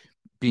that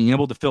being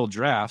able to fill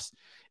drafts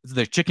is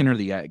the chicken or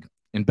the egg.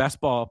 In best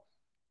ball,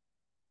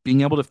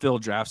 being able to fill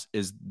drafts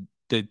is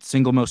the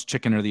single most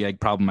chicken or the egg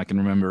problem I can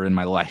remember in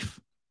my life.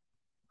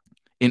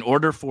 In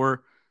order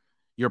for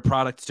your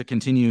product to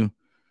continue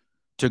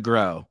to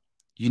grow,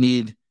 you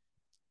need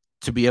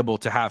to be able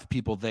to have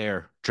people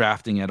there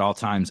drafting at all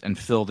times and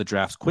fill the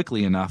drafts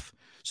quickly enough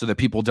so that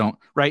people don't,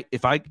 right?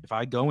 If I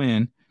go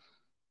in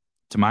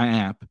to my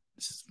app,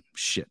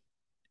 shit,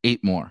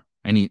 8 more.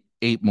 I need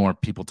 8 more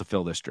people to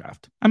fill this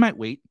draft. I might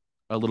wait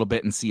a little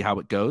bit and see how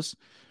it goes.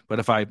 But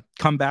if I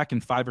come back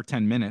in 5 or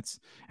 10 minutes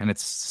and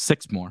it's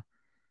 6 more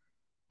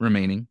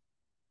remaining,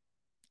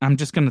 I'm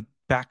just going to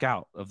back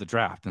out of the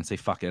draft and say,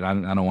 fuck it, I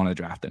don't want to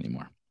draft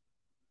anymore.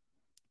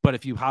 But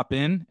if you hop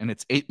in and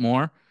it's 8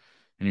 more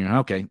and you're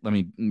okay, let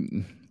me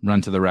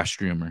run to the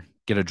restroom or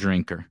get a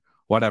drink or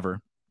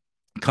whatever,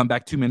 come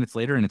back 2 minutes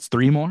later and it's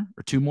 3 more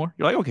or 2 more,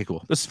 you're like, okay,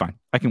 cool, this is fine.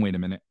 I can wait a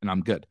minute and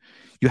I'm good.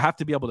 You have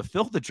to be able to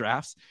fill the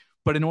drafts,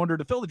 but in order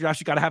to fill the drafts,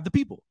 you got to have the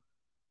people.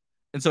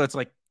 And so it's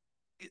like,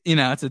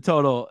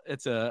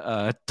 it's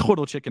a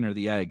total chicken or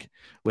the egg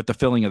with the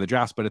filling of the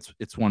drafts, but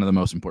it's one of the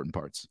most important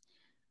parts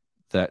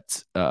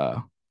that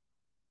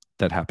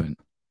happened.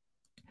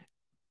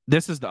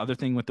 This is the other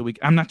thing with the week.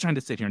 I'm not trying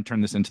to sit here and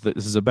turn this into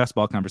this is a best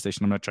ball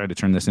conversation. I'm not trying to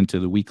turn this into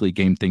the weekly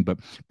game thing, but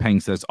Peng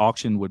says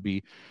auction would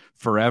be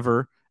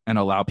forever and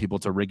allow people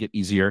to rig it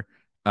easier.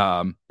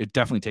 It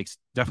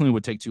definitely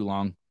would take too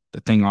long.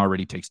 The thing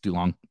already takes too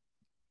long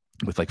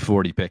with like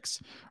 40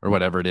 picks or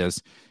whatever it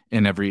is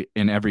in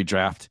every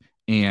draft.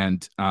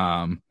 And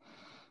I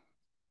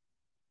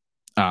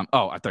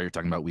thought you were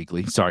talking about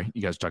weekly. Sorry,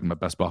 you guys are talking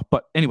about best ball.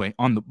 But anyway,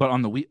 on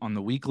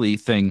the weekly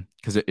thing,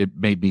 because it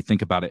made me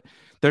think about it.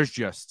 There's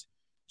just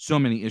so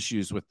many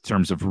issues with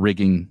terms of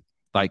rigging.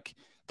 Like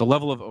the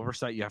level of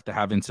oversight you have to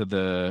have into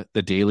the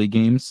daily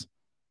games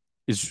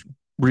is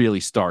really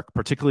stark,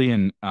 particularly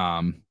in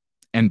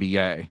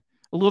NBA,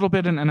 a little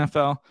bit in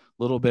NFL, a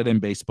little bit in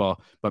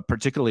baseball, but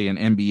particularly in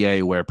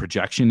NBA where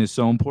projection is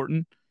so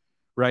important,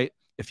 right?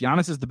 If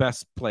Giannis is the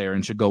best player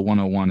and should go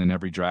 101 in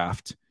every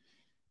draft,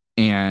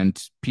 and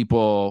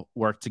people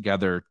work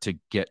together to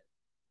get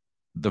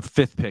the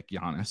 5th pick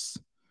Giannis,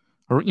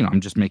 or,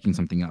 I'm just making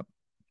something up,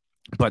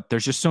 but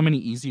there's just so many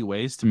easy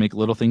ways to make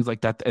little things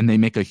like that. And they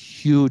make a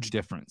huge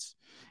difference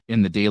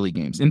in the daily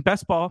games. In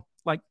best ball,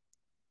 like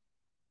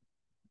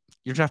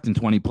you're drafting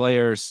 20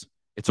 players.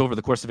 It's over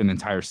the course of an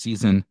entire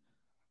season.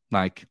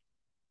 Like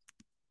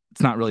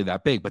it's not really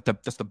that big. But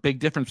that's the big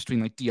difference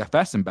between like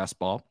DFS and best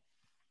ball,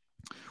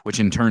 which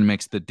in turn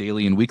makes the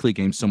daily and weekly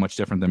games so much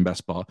different than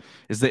best ball,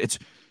 is that it's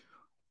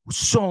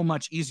so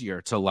much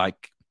easier to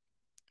like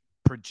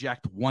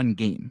project one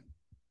game,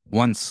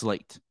 one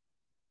slate.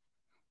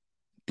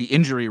 The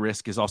injury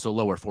risk is also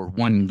lower for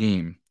one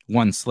game,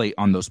 one slate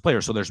on those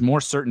players. So there's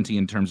more certainty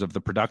in terms of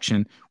the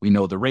production. We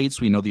know the rates,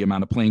 we know the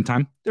amount of playing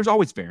time. There's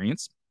always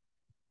variance.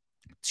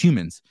 It's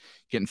humans.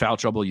 You get in foul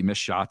trouble, you miss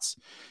shots,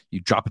 you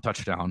drop a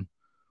touchdown,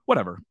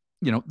 whatever.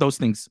 Those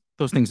things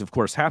of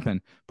course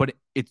happen, but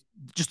it's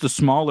just the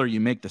smaller you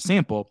make the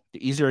sample,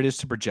 the easier it is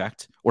to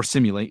project or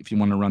simulate if you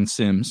want to run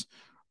sims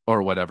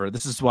or whatever.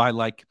 This is why,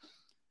 like,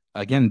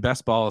 again,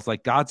 best ball is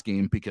like God's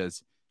game,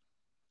 because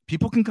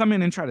people can come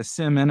in and try to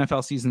sim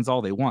NFL seasons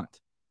all they want.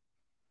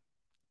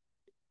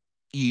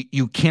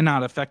 You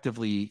cannot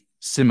effectively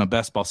sim a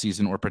best ball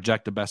season or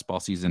project a best ball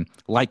season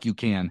like you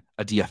can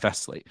a DFS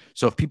slate.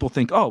 So if people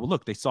think, oh, well,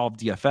 look, they solved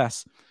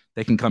DFS,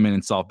 they can come in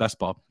and solve best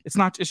ball. It's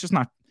just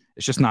not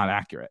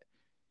accurate.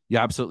 You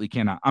absolutely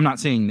cannot. I'm not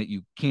saying that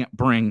you can't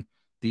bring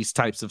these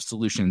types of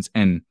solutions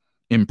and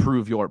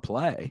improve your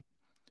play,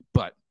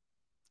 but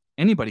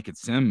anybody could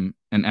sim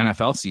an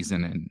NFL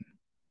season, and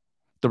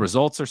the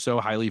results are so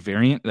highly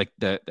variant. Like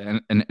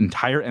an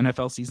entire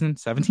NFL season,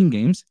 17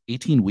 games,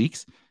 18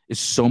 weeks, is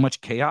so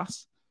much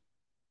chaos.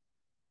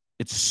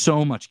 It's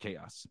so much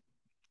chaos.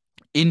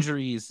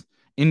 Injuries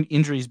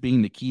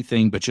being the key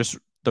thing, but just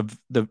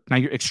now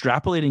you're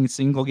extrapolating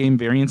single game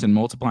variance and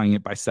multiplying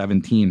it by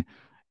 17.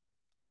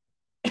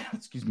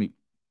 Excuse me.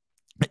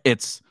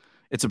 It's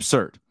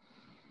absurd.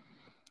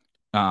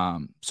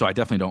 So I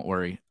definitely don't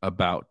worry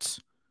about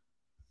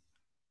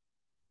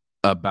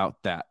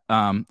that.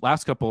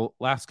 Last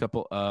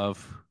couple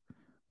of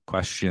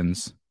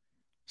questions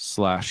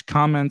 /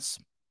 comments.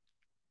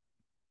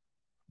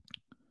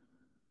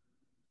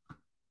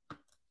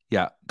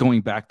 Yeah,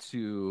 going back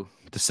to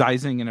the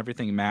sizing and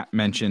everything Matt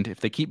mentioned, if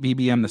they keep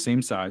BBM the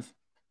same size,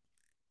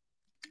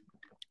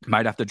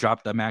 might have to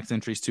drop the max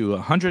entries to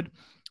 100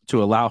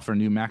 to allow for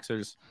new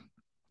maxers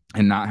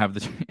and not have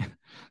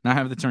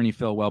the tourney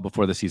fill well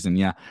before the season.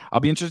 Yeah,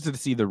 I'll be interested to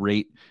see the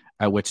rate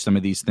at which some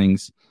of these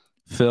things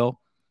fill.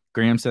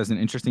 Graham says an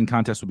interesting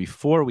contest would be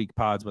 4-week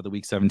pods, but the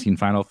week 17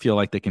 final feel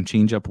like they can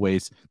change up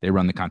ways they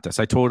run the contest.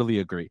 I totally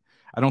agree.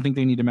 I don't think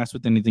they need to mess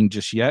with anything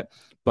just yet,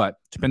 but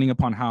depending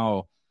upon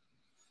how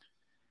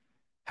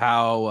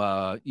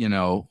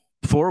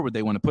forward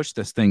they want to push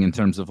this thing in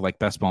terms of like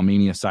Best Ball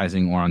Mania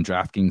sizing or on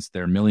DraftKings,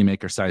 their Millie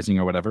Maker sizing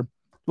or whatever,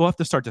 we'll have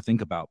to start to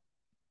think about.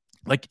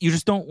 Like, you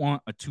just don't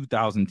want a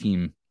 2,000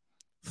 team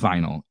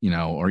final,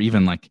 or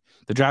even like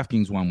the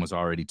DraftKings one was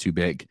already too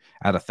big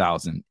at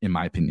 1,000, in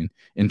my opinion,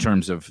 in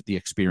terms of the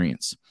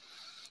experience.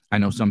 I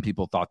know some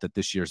people thought that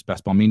this year's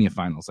Best Ball Mania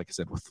finals, like I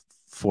said, with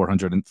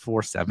 400 and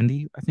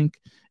 470, I think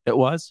it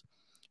was,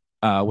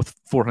 with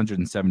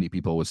 470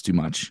 people was too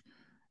much.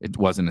 It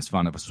wasn't as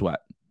fun of a sweat.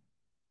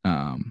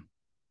 And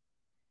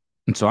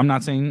so I'm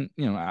not saying,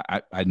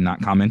 I'm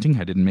not commenting.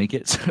 I didn't make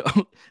it.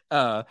 So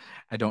I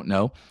don't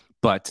know.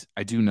 But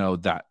I do know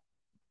that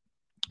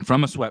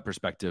from a sweat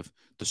perspective,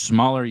 the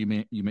smaller you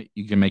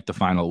can make the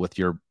final with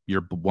your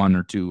 1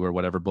 or 2 or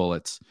whatever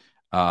bullets,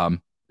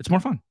 it's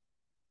more fun.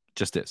 It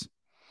just is.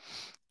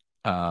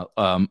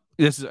 I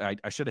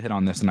should have hit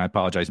on this, and I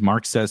apologize.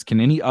 Mark says,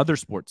 can any other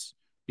sports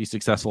be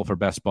successful for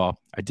best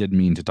ball? I did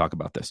mean to talk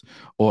about this.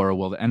 Or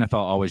will the NFL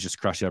always just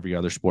crush every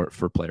other sport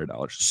for player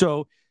dollars?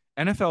 So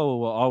NFL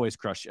will always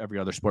crush every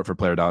other sport for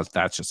player dollars.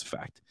 That's just a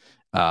fact.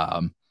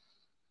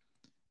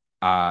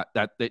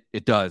 That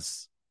it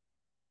does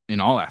in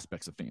all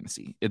aspects of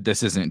fantasy.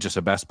 This isn't just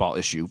a best ball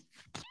issue.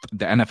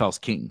 The NFL's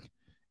king,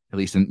 at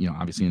least in,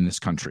 obviously in this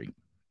country.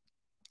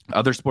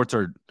 Other sports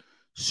are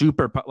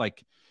super,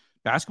 like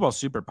basketball is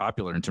super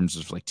popular in terms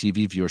of like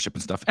TV viewership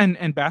and stuff.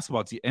 And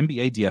basketball, the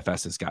NBA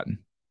DFS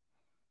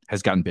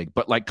has gotten big,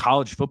 but like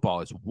college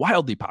football is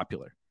wildly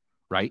popular,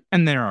 right?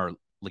 And there are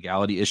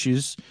legality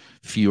issues.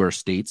 Fewer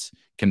states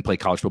can play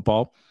college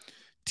football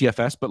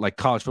DFS, but like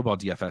college football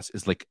DFS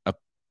is like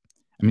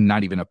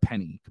not even a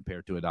penny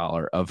compared to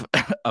 $1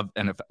 of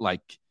NFL.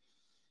 Like,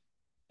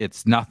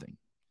 it's nothing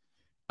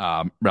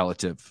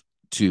relative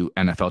to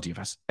NFL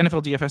DFS.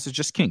 NFL DFS is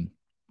just king.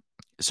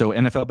 So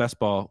NFL best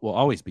ball will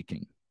always be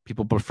king.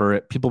 People prefer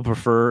it. People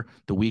prefer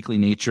the weekly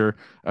nature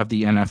of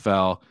the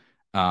NFL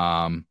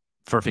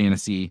for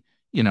fantasy.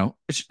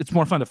 It's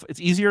more fun.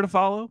 It's easier to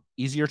follow,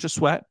 easier to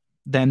sweat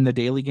than the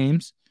daily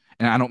games.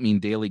 And I don't mean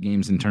daily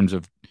games in terms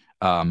of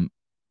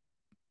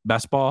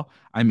best ball.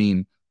 I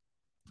mean,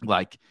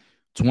 like,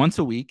 it's once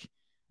a week.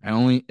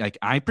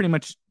 I pretty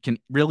much can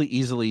really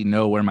easily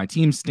know where my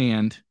teams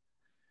stand.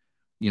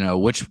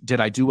 Which did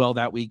I do well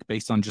that week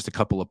based on just a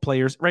couple of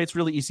players, right? It's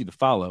really easy to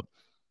follow.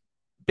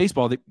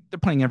 Baseball, they're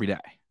playing every day.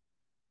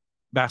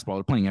 Basketball,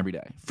 they're playing every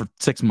day for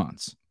 6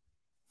 months.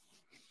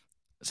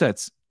 So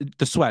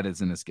the sweat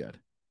isn't as good,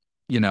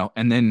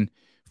 and then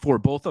for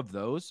both of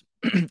those,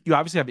 you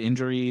obviously have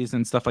injuries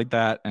and stuff like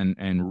that,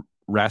 and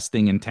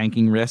resting and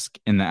tanking risk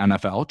in the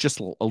NFL, just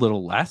a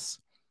little less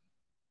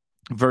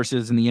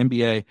versus in the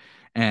NBA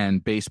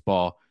and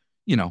baseball,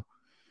 you know,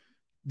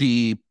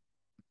 they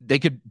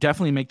could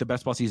definitely make the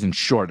best ball season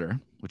shorter,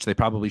 which they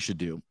probably should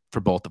do for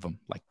both of them,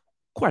 like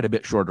quite a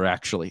bit shorter,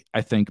 actually,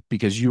 I think,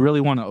 because you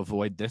really want to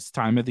avoid this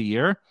time of the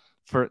year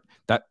for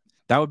that.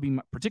 That would be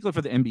particularly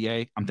for the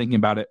NBA. I'm thinking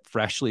about it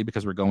freshly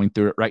because we're going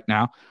through it right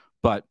now,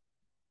 but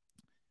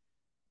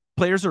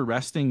players are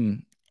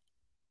resting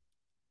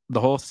the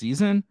whole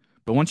season.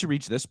 But once you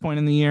reach this point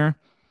in the year,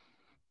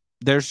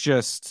 there's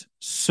just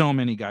so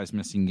many guys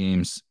missing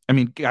games. I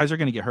mean, guys are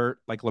going to get hurt,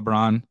 like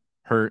LeBron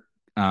hurt.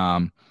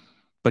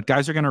 But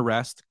guys are going to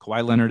rest.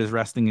 Kawhi Leonard is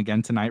resting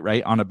again tonight,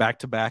 right? On a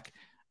back-to-back.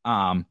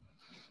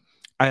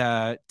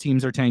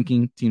 Teams are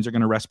tanking. Teams are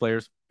going to rest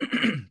players.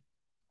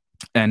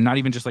 And not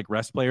even just like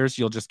rest players.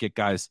 You'll just get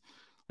guys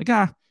like,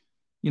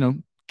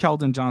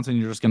 Keldon Johnson,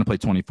 you're just going to play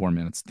 24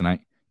 minutes tonight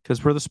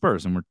because we're the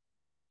Spurs and we're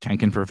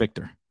tanking for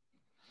Victor.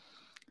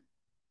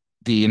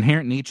 The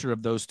inherent nature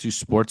of those two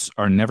sports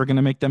are never going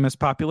to make them as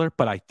popular,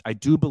 but I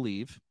do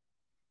believe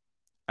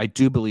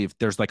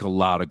there's like a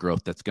lot of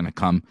growth that's going to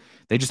come.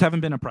 They just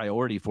haven't been a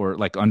priority for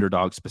like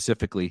underdogs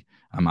specifically.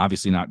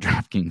 Obviously not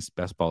DraftKings.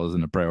 Best ball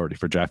isn't a priority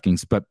for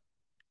DraftKings, but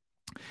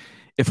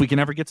if we can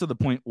ever get to the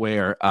point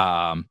where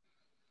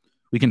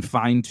we can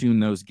fine tune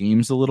those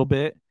games a little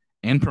bit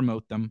and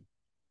promote them,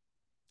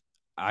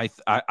 I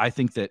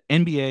think that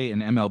NBA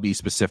and MLB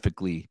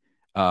specifically,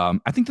 I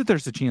think that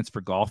there's a chance for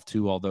golf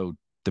too, although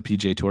the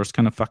PGA Tour is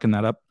kind of fucking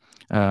that up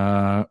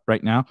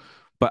right now.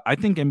 But I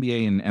think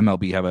NBA and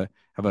MLB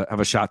have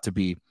a shot to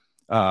be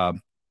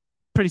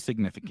pretty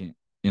significant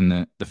in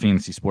the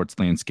fantasy sports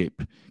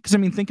landscape. Because I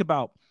mean, think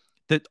about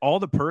that all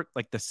the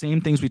like the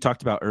same things we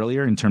talked about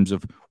earlier in terms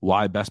of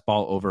why best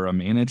ball over a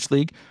managed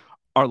league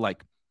are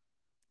like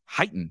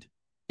heightened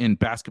in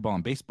basketball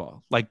and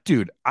baseball. Like,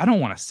 dude, I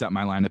don't want to set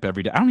my lineup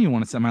every day. I don't even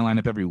want to set my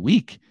lineup every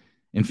week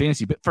in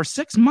fantasy. But for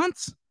 6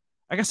 months,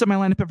 I got to set my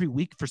lineup every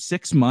week for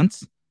 6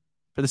 months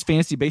for this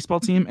fantasy baseball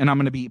team, and I'm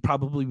going to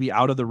probably be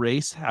out of the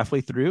race halfway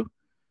through.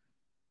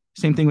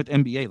 Same thing with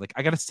NBA. Like,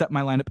 I got to set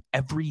my lineup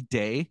every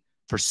day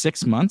for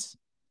 6 months,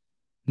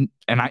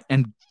 and I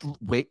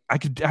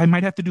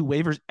might have to do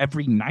waivers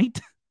every night.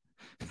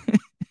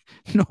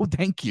 No,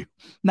 thank you.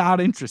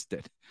 Not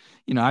interested.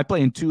 I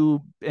play in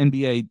 2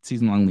 NBA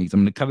season-long leagues.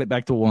 I'm going to cut it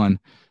back to 1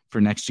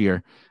 for next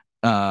year,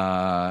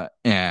 and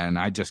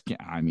I just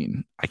can't. I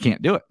mean, I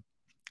can't do it.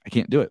 I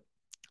can't do it.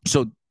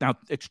 So now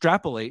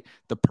extrapolate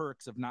the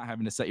perks of not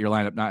having to set your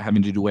lineup, not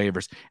having to do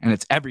waivers, and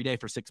it's every day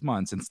for 6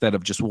 months instead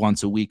of just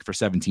once a week for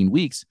 17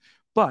 weeks.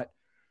 But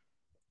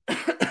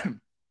they're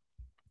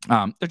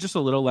just a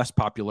little less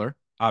popular,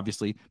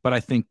 obviously. But I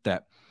think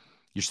that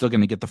you're still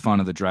going to get the fun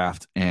of the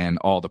draft and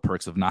all the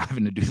perks of not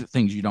having to do the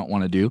things you don't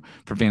want to do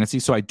for fantasy.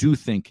 So I do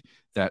think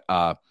that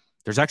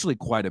there's actually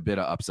quite a bit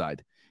of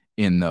upside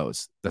in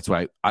those. That's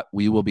why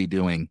we will be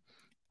doing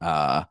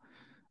NBA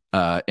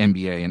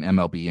and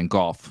MLB and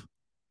golf,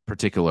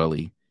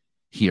 particularly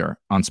here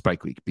on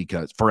Spike Week,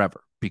 because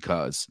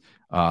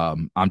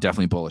I'm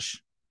definitely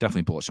bullish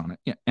on it.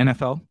 Yeah,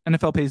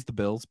 NFL pays the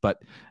bills,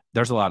 but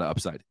there's a lot of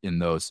upside in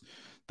those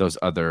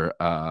other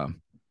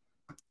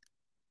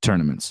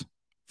tournaments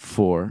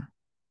for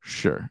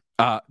sure.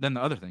 Then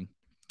the other thing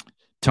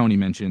Tony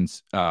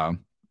mentions,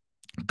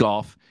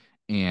 golf,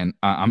 and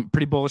I'm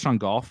pretty bullish on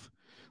golf.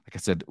 Like I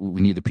said,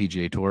 we need the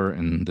PGA Tour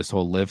and this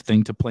whole live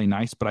thing to play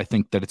nice, but I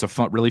think that it's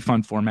a really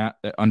fun format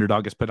that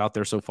Underdog has put out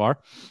there so far.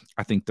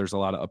 I think there's a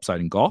lot of upside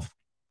in golf,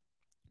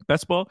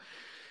 best ball,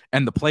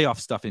 and the playoff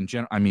stuff in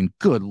general. I mean,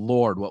 good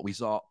Lord, what we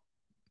saw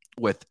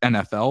with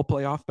NFL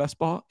playoff best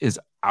ball is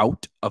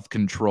out of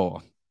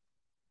control.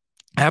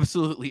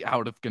 Absolutely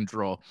out of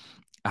control.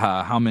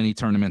 How many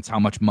tournaments, how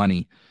much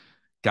money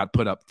got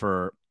put up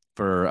for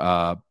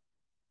the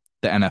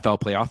NFL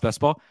playoff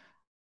best ball.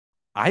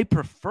 I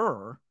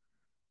prefer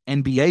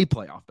NBA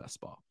playoff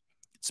best ball.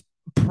 It's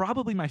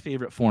probably my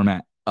favorite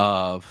format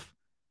of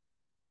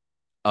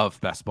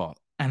best ball,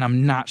 and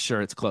I'm not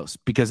sure it's close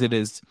because it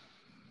is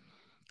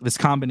this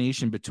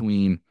combination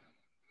between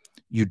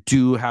you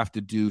do have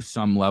to do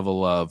some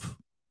level of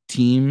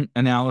team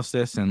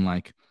analysis and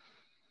like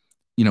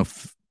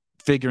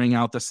figuring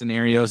out the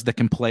scenarios that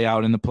can play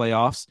out in the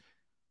playoffs,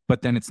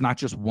 but then it's not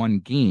just one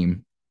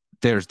game.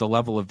 There's the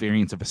level of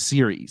variance of a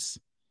series.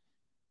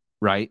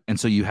 Right. And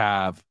so you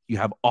have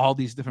all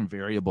these different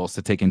variables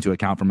to take into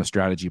account from a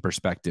strategy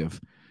perspective.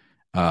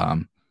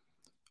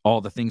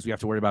 All the things we have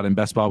to worry about in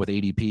best ball with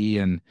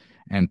ADP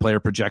and player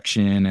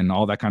projection and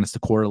all that kind of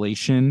stuff,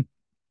 correlation,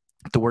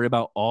 to worry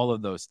about all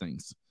of those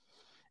things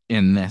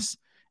in this.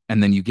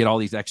 And then you get all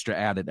these extra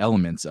added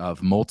elements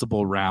of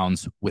multiple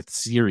rounds with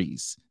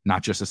series,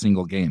 not just a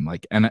single game.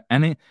 Like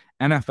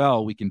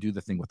NFL, we can do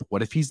the thing with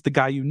what if he's the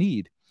guy you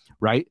need,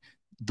 right?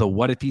 The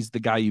what if he's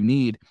the guy you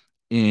need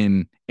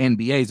in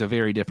NBA is a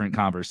very different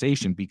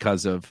conversation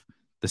because of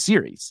the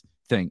series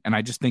thing. And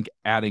I just think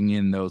adding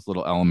in those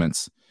little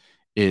elements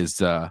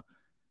is a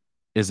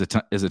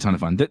ton of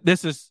fun.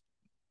 This is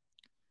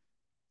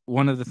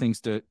one of the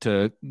things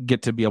to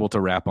get to be able to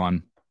wrap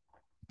on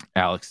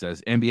Alex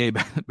says NBA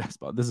best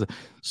ball. This is a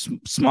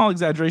small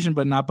exaggeration,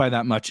 but not by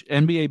that much.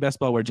 NBA best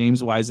ball where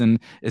James Wiseman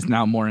is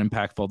now more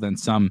impactful than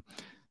some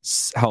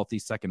healthy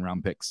second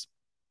round picks.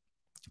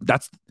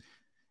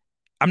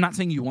 I'm not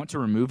saying you want to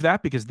remove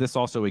that, because this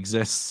also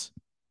exists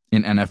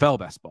in NFL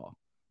best ball.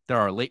 There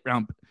are late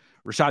round.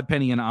 Rashad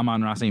Penny and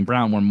Amon-Ra St.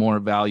 Brown were more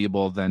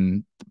valuable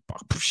than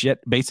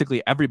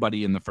basically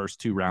everybody in the first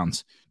 2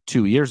 rounds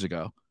 2 years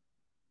ago.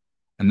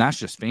 And that's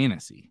just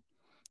fantasy.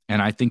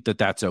 And I think that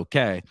that's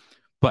okay.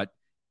 But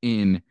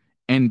in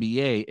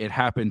NBA, it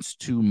happens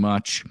too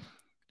much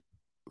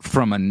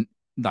from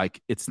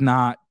it's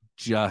not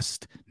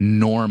just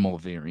normal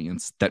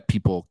variance that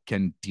people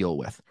can deal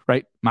with,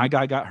 right? My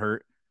guy got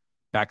hurt,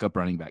 backup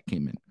running back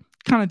came in.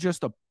 Kind of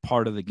just a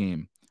part of the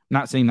game.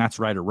 Not saying that's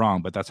right or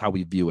wrong, but that's how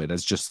we view it,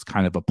 as just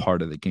kind of a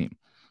part of the game.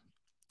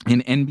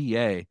 In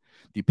NBA,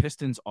 the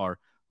Pistons are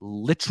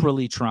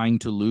literally trying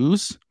to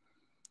lose,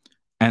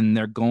 and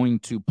they're going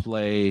to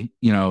play,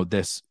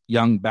 this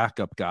young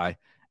backup guy,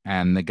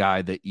 and the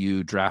guy that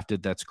you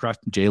drafted that's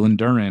crushed, Jalen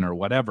Duren or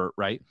whatever,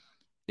 right,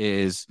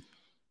 is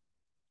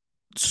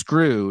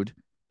screwed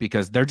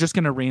because they're just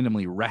going to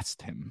randomly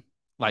rest him.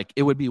 Like,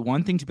 it would be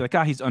one thing to be like,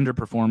 he's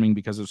underperforming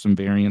because of some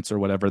variance or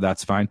whatever.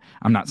 That's fine.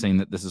 I'm not saying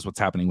that this is what's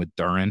happening with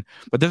Duren,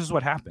 but this is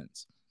what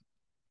happens.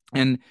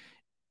 And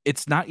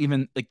it's not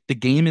even like the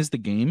game is the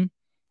game.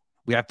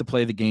 We have to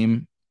play the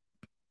game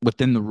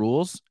within the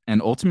rules.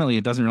 And ultimately,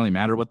 it doesn't really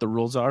matter what the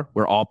rules are.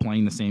 We're all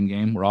playing the same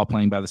game. We're all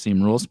playing by the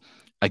same rules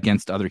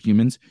against other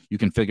humans. You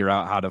can figure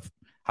out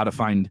how to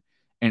find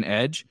an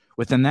edge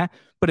within that.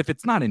 But if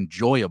it's not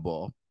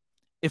enjoyable,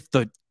 if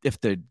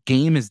the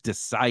game is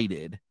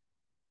decided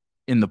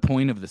in the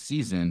point of the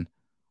season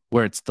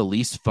where it's the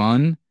least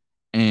fun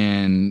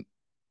and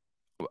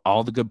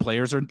all the good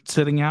players are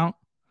sitting out,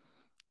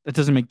 that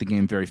doesn't make the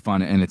game very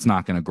fun, and it's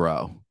not going to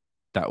grow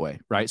that way,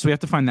 right? So we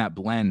have to find that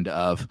blend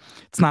of,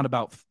 it's not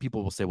about,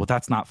 people will say, well,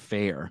 that's not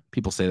fair.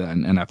 People say that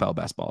in NFL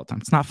basketball all the time.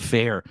 It's not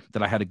fair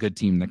that I had a good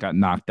team that got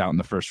knocked out in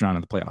the first round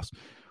of the playoffs.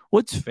 Well,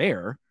 it's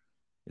fair.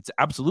 It's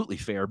absolutely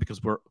fair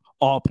because we're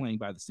all playing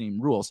by the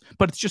same rules,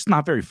 but it's just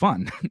not very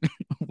fun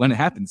when it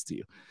happens to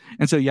you.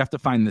 And so you have to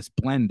find this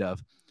blend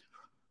of,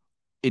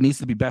 it needs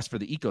to be best for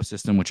the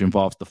ecosystem, which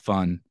involves the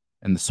fun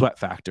and the sweat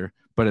factor,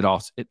 but it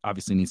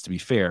obviously needs to be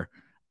fair.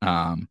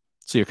 So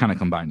you're kind of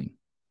combining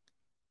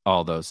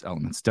all those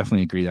elements.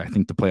 Definitely agree that I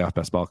think the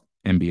playoff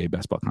NBA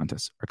best ball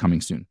contests are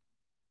coming soon.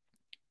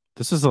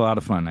 This is a lot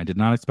of fun. I did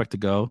not expect to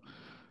go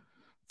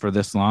for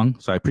this long,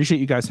 so I appreciate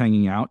you guys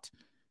hanging out.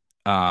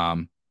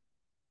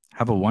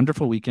 Have a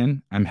wonderful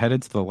weekend. I'm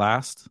headed to the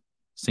last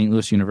St.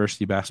 Louis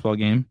University basketball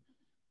game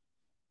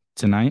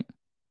tonight.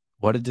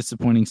 What a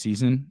disappointing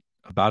season.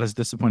 About as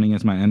disappointing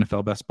as my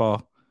NFL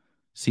basketball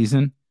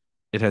season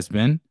it has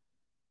been.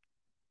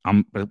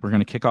 But we're going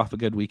to kick off a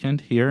good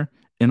weekend here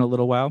in a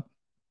little while.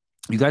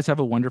 You guys have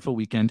a wonderful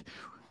weekend.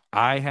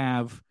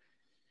 I've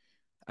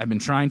been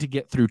trying to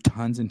get through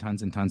tons and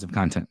tons and tons of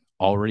content.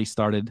 Already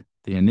started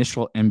the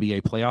initial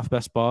NBA playoff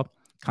best ball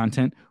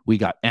content. We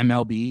got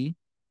MLB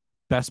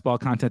best ball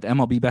content.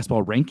 MLB best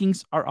ball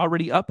rankings are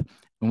already up,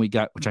 and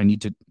which I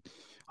need to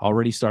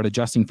already start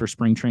adjusting for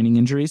spring training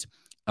injuries.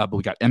 But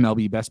we got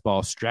MLB best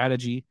ball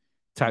strategy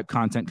type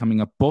content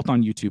coming up both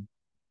on YouTube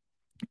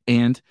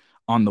and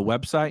on the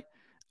website.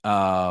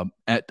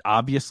 At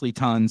obviously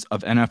tons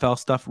of NFL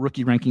stuff,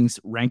 rookie rankings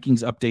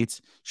updates,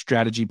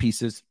 strategy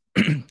pieces,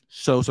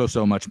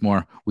 so much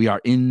more. We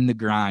are in the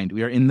grind.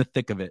 We are in the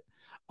thick of it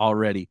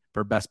already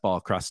for best ball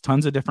across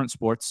tons of different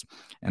sports.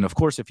 And of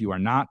course, if you are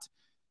not,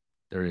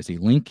 there is a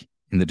link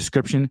in the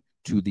description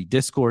to the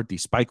Discord, the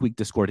Spike Week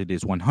Discord. It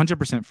is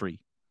 100% free.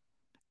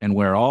 And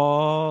where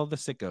all the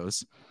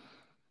sickos,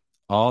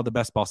 all the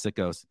best ball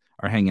sickos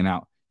are hanging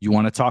out. You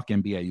want to talk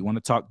NBA, you want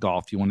to talk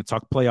golf, you want to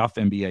talk playoff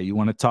NBA, you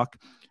want to talk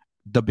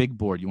the big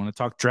board, you want to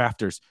talk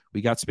drafters.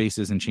 We got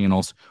spaces and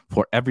channels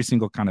for every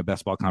single kind of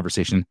best ball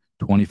conversation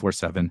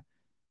 24/7,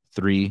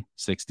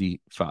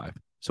 365.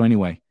 So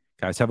anyway,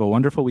 guys, have a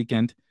wonderful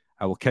weekend.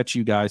 I will catch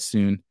you guys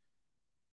soon.